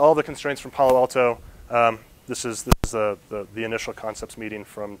 Basically, it has all the constraints from Palo Alto. This is the initial concepts meeting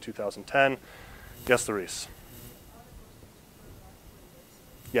from 2010. Yes, Therese?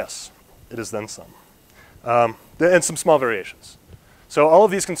 Yes, it is then some. And some small variations. So all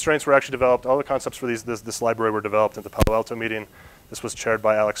of these constraints were actually developed, all the concepts for this library were developed at the Palo Alto meeting. This was chaired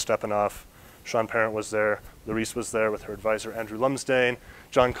by Alex Stepanoff. Sean Parent was there. Larice was there with her advisor, Andrew Lumsdane.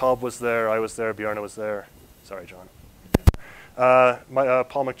 John Kolb was there. I was there. Bjarne was there. Sorry, John.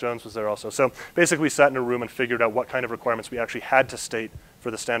 Paul McJones was there also. So basically we sat in a room and figured out what kind of requirements we actually had to state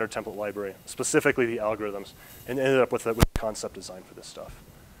for the standard template library, specifically the algorithms, and ended up with a concept design for this stuff.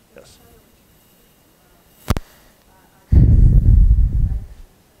 Yes.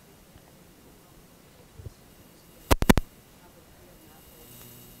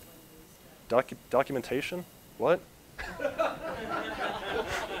 Documentation? What?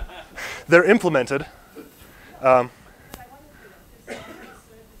 They're implemented.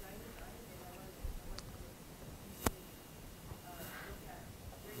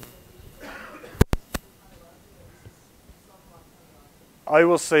 I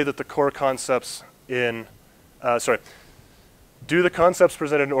will say that the core concepts in, do the concepts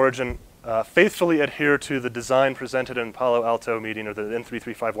presented in Origin faithfully adhere to the design presented in Palo Alto meeting or the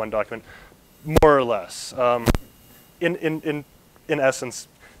N3351 document? More or less. In essence,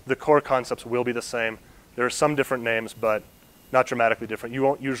 the core concepts will be the same. There are some different names, but not dramatically different. You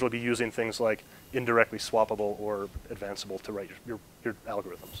won't usually be using things like indirectly swappable or advanceable to write your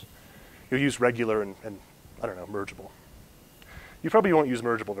algorithms. You'll use regular and I don't know, mergeable. You probably won't use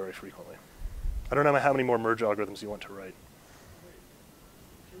mergeable very frequently. I don't know how many more merge algorithms you want to write.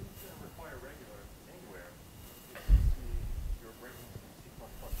 If you require regular anywhere, it seems to me you're breaking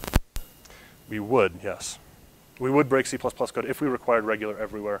C++. We would, yes. We would break C++ code if we required regular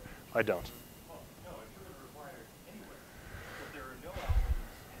everywhere. I don't. Well, no, if you would require anywhere, but there are no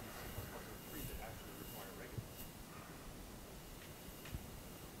algorithms in C++ or 3 that actually require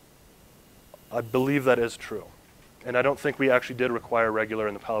regular. I believe that is true. And I don't think we actually did require regular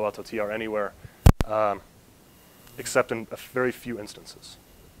in the Palo Alto TR anywhere, except in a very few instances.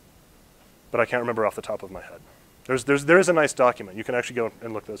 But I can't remember off the top of my head. There is a nice document. You can actually go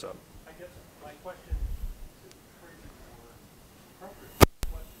and look those up. I guess my question, to phrase it more appropriately, the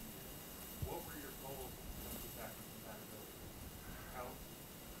question is, what were your goals in terms of backward compatibility?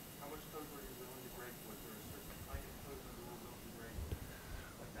 How much code were you willing to break? Was there a certain kind of code that you were willing to break?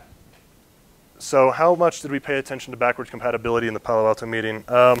 Like that. So how much did we pay attention to backwards compatibility in the Palo Alto meeting?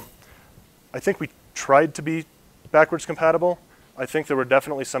 I think we tried to be backwards compatible. I think there were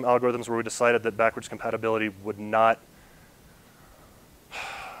definitely some algorithms where we decided that backwards compatibility would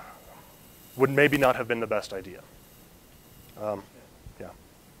maybe not have been the best idea. Yeah.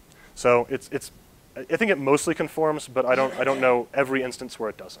 So I think it mostly conforms, but I don't know every instance where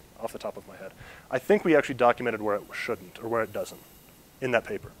it doesn't off the top of my head. I think we actually documented where it shouldn't or where it doesn't in that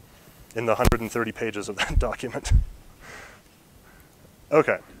paper, in the 130 pages of that document.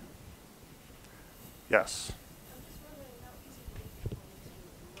 Okay. Yes. I'm just wondering how easy would it be for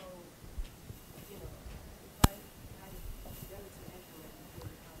me to know, you know, if I had relative increment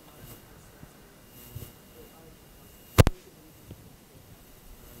between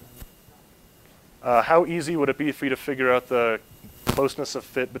how much How easy would it be for you to figure out the closeness of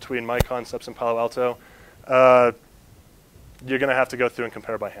fit between my concepts and Palo Alto? You're going to have to go through and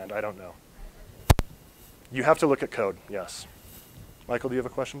compare by hand. I don't know. You have to look at code, yes. Michael, do you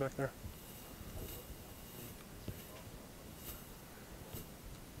have a question back there?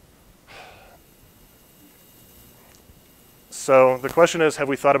 So the question is, have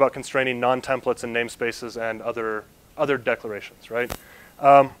we thought about constraining non-templates and namespaces and other declarations, right?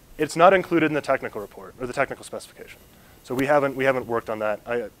 It's not included in the technical report or the technical specification. So we haven't worked on that.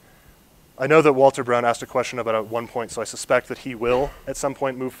 I know that Walter Brown asked a question about it at one point, so I suspect that he will at some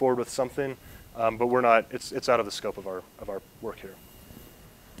point move forward with something, but we're not. It's out of the scope of our work here.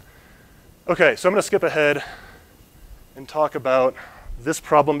 Okay, so I'm going to skip ahead and talk about this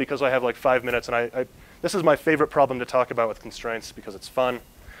problem because I have like 5 minutes, and this is my favorite problem to talk about with constraints because it's fun.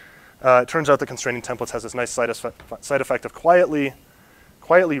 It turns out that constraining templates has this nice side effect of quietly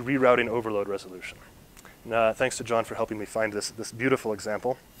rerouting overload resolution. And, thanks to John for helping me find this beautiful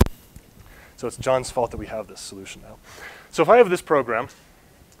example. So it's John's fault that we have this solution now. So if I have this program,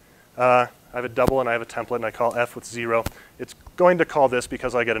 I have a double and I have a template and I call f with 0, it's going to call this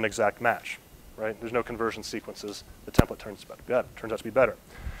because I get an exact match, right? There's no conversion sequences. The template turns out to be better.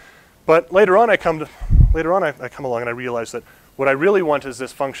 But later on I come along and I realize that what I really want is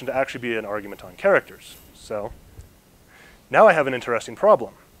this function to actually be an argument on characters. So now I have an interesting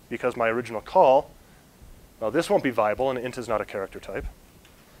problem because my original call, well, this won't be viable and int is not a character type.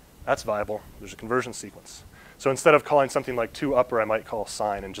 That's viable. There's a conversion sequence. So instead of calling something like toUpper, I might call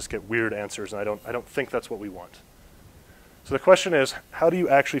sign and just get weird answers, and I don't think that's what we want. So the question is, how do you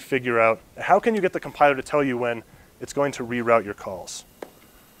actually figure out, how can you get the compiler to tell you when it's going to reroute your calls?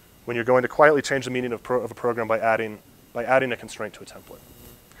 When you're going to quietly change the meaning of a program by adding a constraint to a template.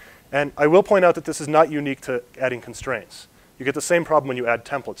 And I will point out that this is not unique to adding constraints. You get the same problem when you add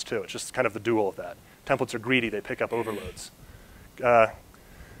templates too. It's just kind of the dual of that. Templates are greedy, they pick up overloads.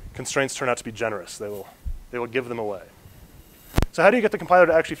 Constraints turn out to be generous. They will give them away. So how do you get the compiler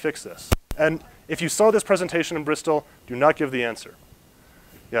to actually fix this? And if you saw this presentation in Bristol, do not give the answer.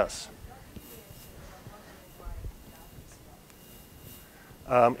 Yes?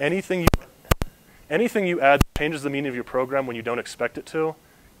 Anything you add that changes the meaning of your program when you don't expect it to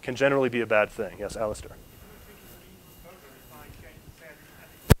can generally be a bad thing. Yes, Alistair?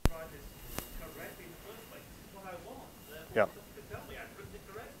 Yeah.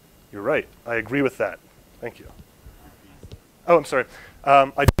 You're right. I agree with that. Thank you. Oh, I'm sorry.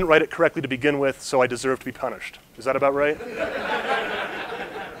 I didn't write it correctly to begin with, so I deserve to be punished. Is that about right?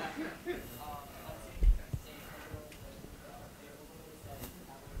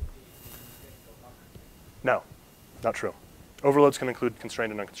 Not true. Overloads can include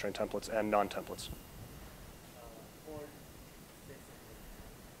constrained and unconstrained templates and non-templates.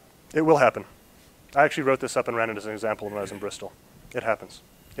 It will happen. I actually wrote this up and ran it as an example when I was in Bristol. It happens.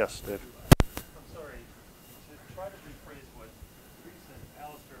 Yes, Dave. I'm sorry, to try to rephrase what Teresa and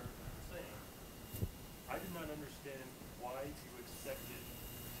Alistair were saying, I did not understand why you expected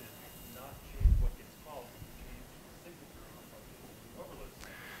to not change what gets called when you change the signature of a function to overload.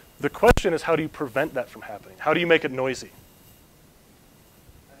 The question is, how do you prevent that from happening? How do you make it noisy?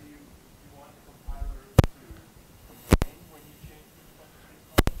 How do you want the compiler to complain when you change the function gets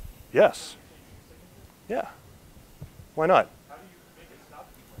called? Yes. Yeah. Why not? How do you make it stop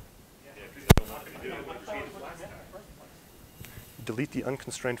complaining? Yeah, because you don't want to do it when you change the last time. Delete the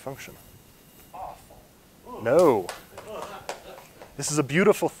unconstrained function. Awful. No. This is a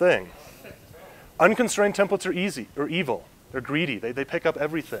beautiful thing. Unconstrained templates are easy or evil. They're greedy. They pick up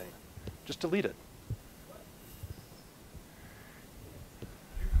everything. Just delete it.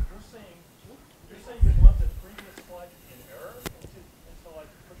 You're saying you want the previous slide in error, and so I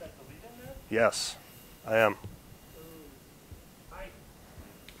put that delete in there? Yes, I am. I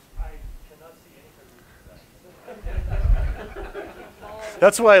cannot see any reason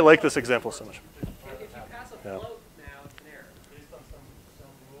That's why I like this example so much. If you pass a Yeah. float now, it's an error. based on some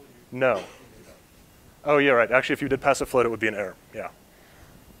rule you. No. Oh, yeah, right. Actually, if you did pass a float, it would be an error. Yeah.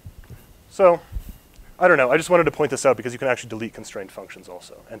 So, I don't know. I just wanted to point this out because you can actually delete constrained functions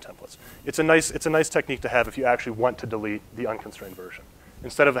also and templates. It's a nice technique to have if you actually want to delete the unconstrained version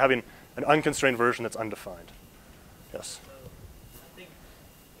instead of having an unconstrained version that's undefined. Yes. So I think,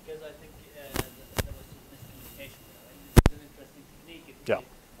 because I think there was some miscommunication there, right? This is an interesting technique. If you Yeah. say,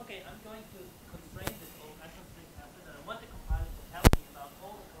 okay, I'm going to constrain this old unconstrained template, and I want the compiler to tell me about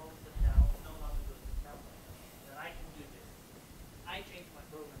all the codes that now no longer go to the template. That I can do this. I change my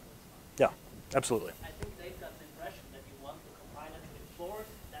program, it's fine. Yeah, absolutely. I think they've got the impression that you want the compiler to enforce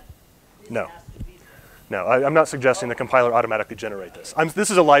that this No. has to be there. No, I'm not suggesting the compiler automatically generate this.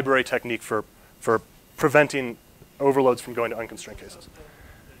 This is a library technique for preventing overloads from going to unconstrained cases. When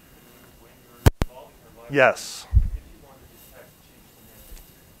you're involving your library, Yes. if you wanted to text change semantics,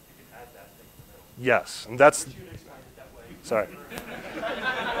 you can add that thing in the middle. Yes, and that's, But you'd explain it that way. sorry.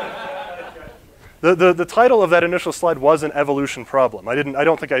 The title of that initial slide was an evolution problem.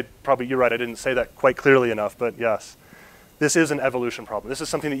 You're right, I didn't say that quite clearly enough, but yes. This is an evolution problem. This is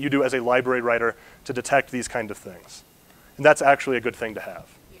something that you do as a library writer to detect these kind of things. And that's actually a good thing to have.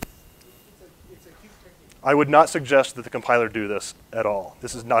 It's a huge technique. I would not suggest that the compiler do this at all.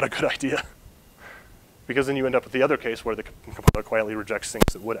 This is not a good idea. Because then you end up with the other case where the compiler quietly rejects things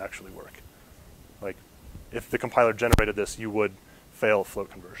that would actually work. Like, if the compiler generated this, you would fail float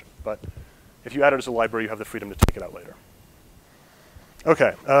conversion. But if you add it as a library, you have the freedom to take it out later.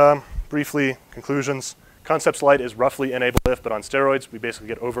 Okay, briefly, conclusions. Concepts Lite is roughly enable if, but on steroids. We basically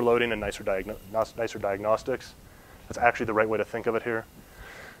get overloading and nicer diagnostics. That's actually the right way to think of it here.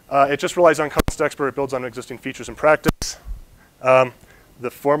 It just relies on context expert. It builds on existing features in practice.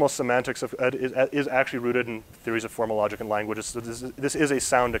 The formal semantics of is actually rooted in theories of formal logic and languages. So this is a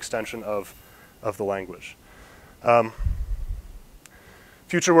sound extension of the language.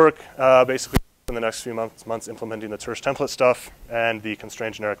 Future work, basically in the next few months implementing the terse template stuff and the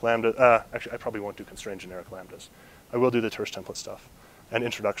constrained generic lambda. Actually, I probably won't do constrained generic lambdas. I will do the terse template stuff and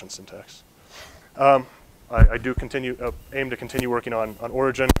introduction syntax. I do aim to continue working on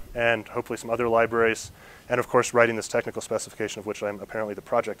Origin and hopefully some other libraries, and of course writing this technical specification of which I'm apparently the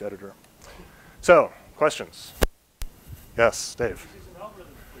project editor. So, questions? Yes, Dave.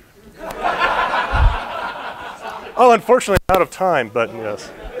 Oh, unfortunately, I'm out of time, but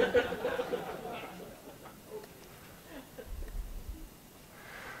yes.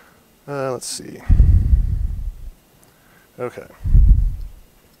 Let's see. Okay.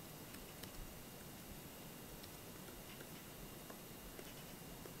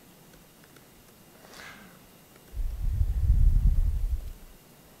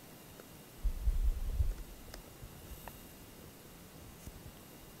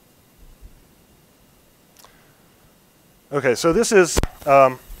 Okay, so this is,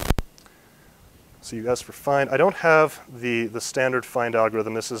 so you asked for find. I don't have the standard find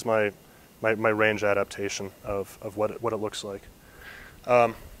algorithm. This is my range adaptation of what it looks like.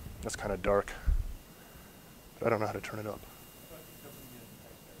 That's kind of dark. But I don't know how to turn it up.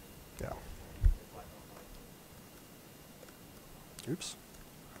 Yeah. Oops.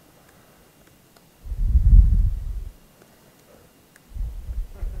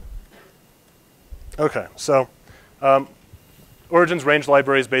 Okay, so Origin's range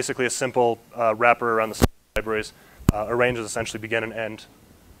library is basically a simple wrapper around the libraries. A range is essentially begin and end.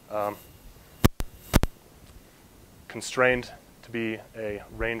 constrained to be a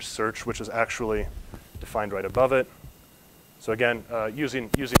range search, which is actually defined right above it. So again, using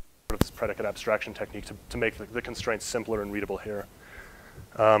sort of this predicate abstraction technique to make the constraints simpler and readable here.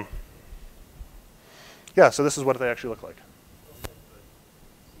 Yeah, so this is what they actually look like.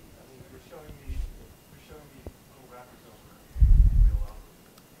 We're showing the little wrappers over real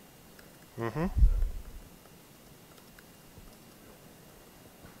algorithm. Mm-hmm.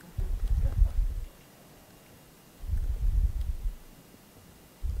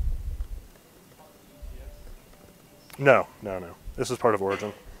 No. This is part of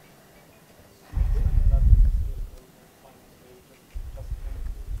Origin.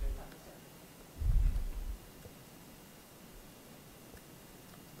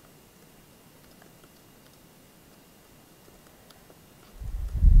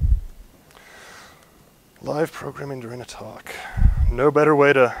 Live programming during a talk. No better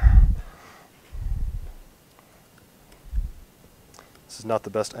way to... This is not the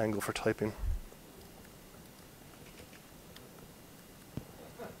best angle for typing.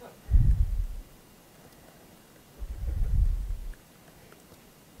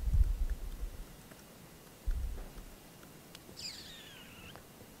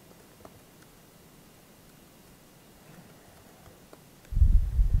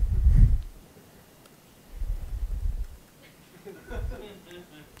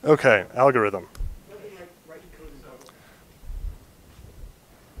 Okay, algorithm.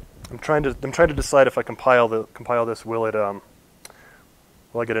 I'm trying to decide if I compile this, will I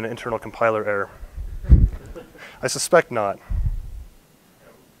get an internal compiler error? I suspect not.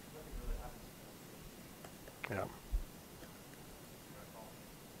 Yeah.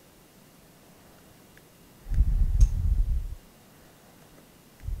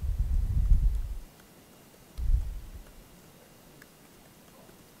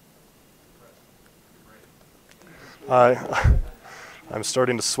 I'm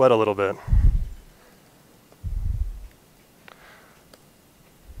starting to sweat a little bit.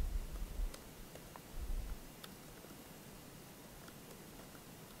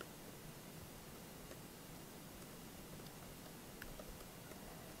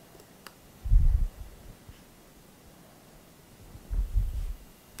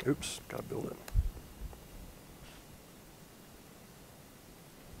 Oops, gotta build it.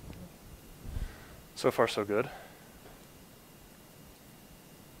 So far, so good.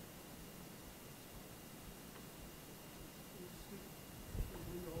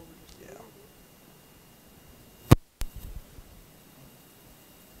 Yeah.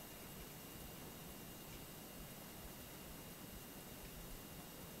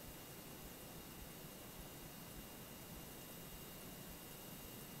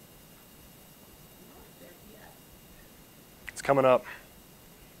 It's coming up.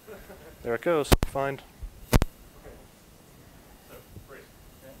 There it goes. Find. Okay. So, great.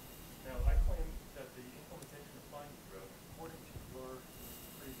 Now, I claim that the implementation of find wrote, according to your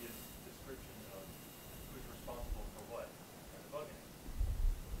previous description of who's responsible for what and debugging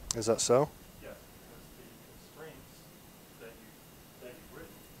it. Is that so? Yes, because the constraints that you've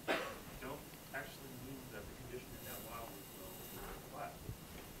written don't actually mean that the condition in that while loop will apply.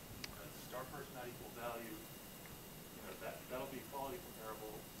 Star first not equal value, that'll be quality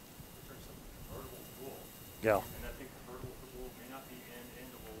comparable, return some convertible to bool. Yeah. And that thing convertible to bool may not be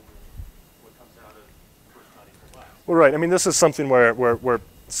endable with what comes out of first not equal last. Well, right. I mean, this is something where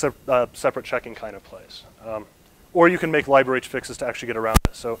separate checking kind of plays. Or you can make library fixes to actually get around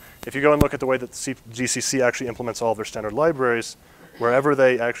it. So if you go and look at the way that GCC actually implements all of their standard libraries, wherever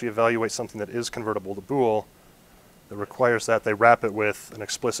they actually evaluate something that is convertible to bool, that requires that they wrap it with an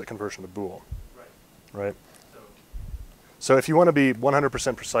explicit conversion to bool. Right. Right? So if you want to be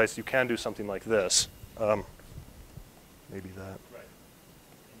 100% precise, you can do something like this. Maybe that. Right.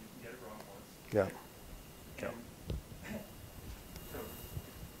 And you can get it wrong once. Yeah. Yeah. So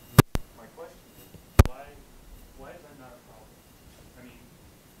my question is, why is that not a problem? I mean,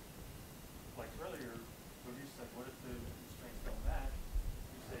 like earlier, when you said, what if the constraints don't match?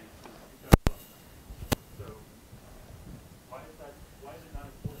 You say, so why is it not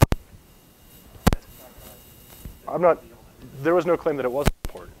important? There was no claim that it wasn't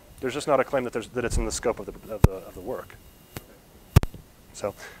important. There's just not a claim that it's in the scope of the work.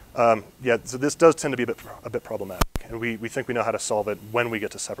 So, yeah. So this does tend to be a bit problematic, and we think we know how to solve it when we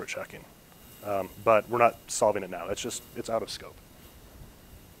get to separate checking, but we're not solving it now. It's out of scope.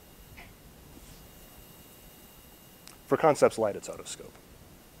 For concepts Lite, it's out of scope.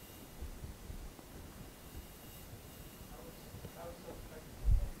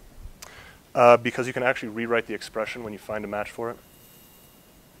 Because you can actually rewrite the expression when you find a match for it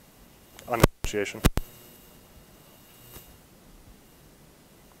on initiation.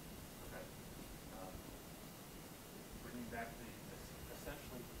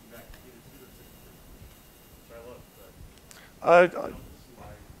 I,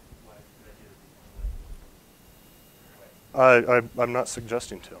 I'm not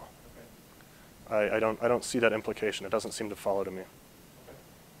suggesting to. I don't see that implication. It doesn't seem to follow to me.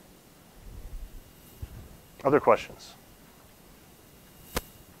 Other questions?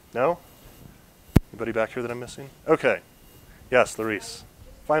 No? Anybody back here that I'm missing? Okay. Yes, Larice.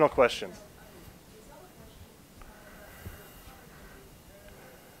 Final question.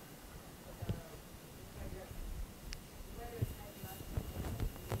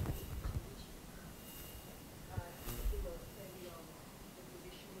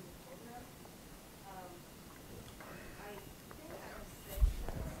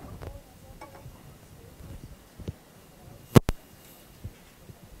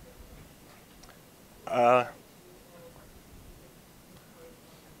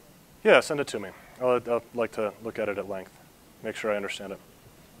 Yeah, send it to me. I'd like to look at it at length, make sure I understand it.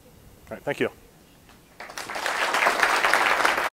 All right, thank you.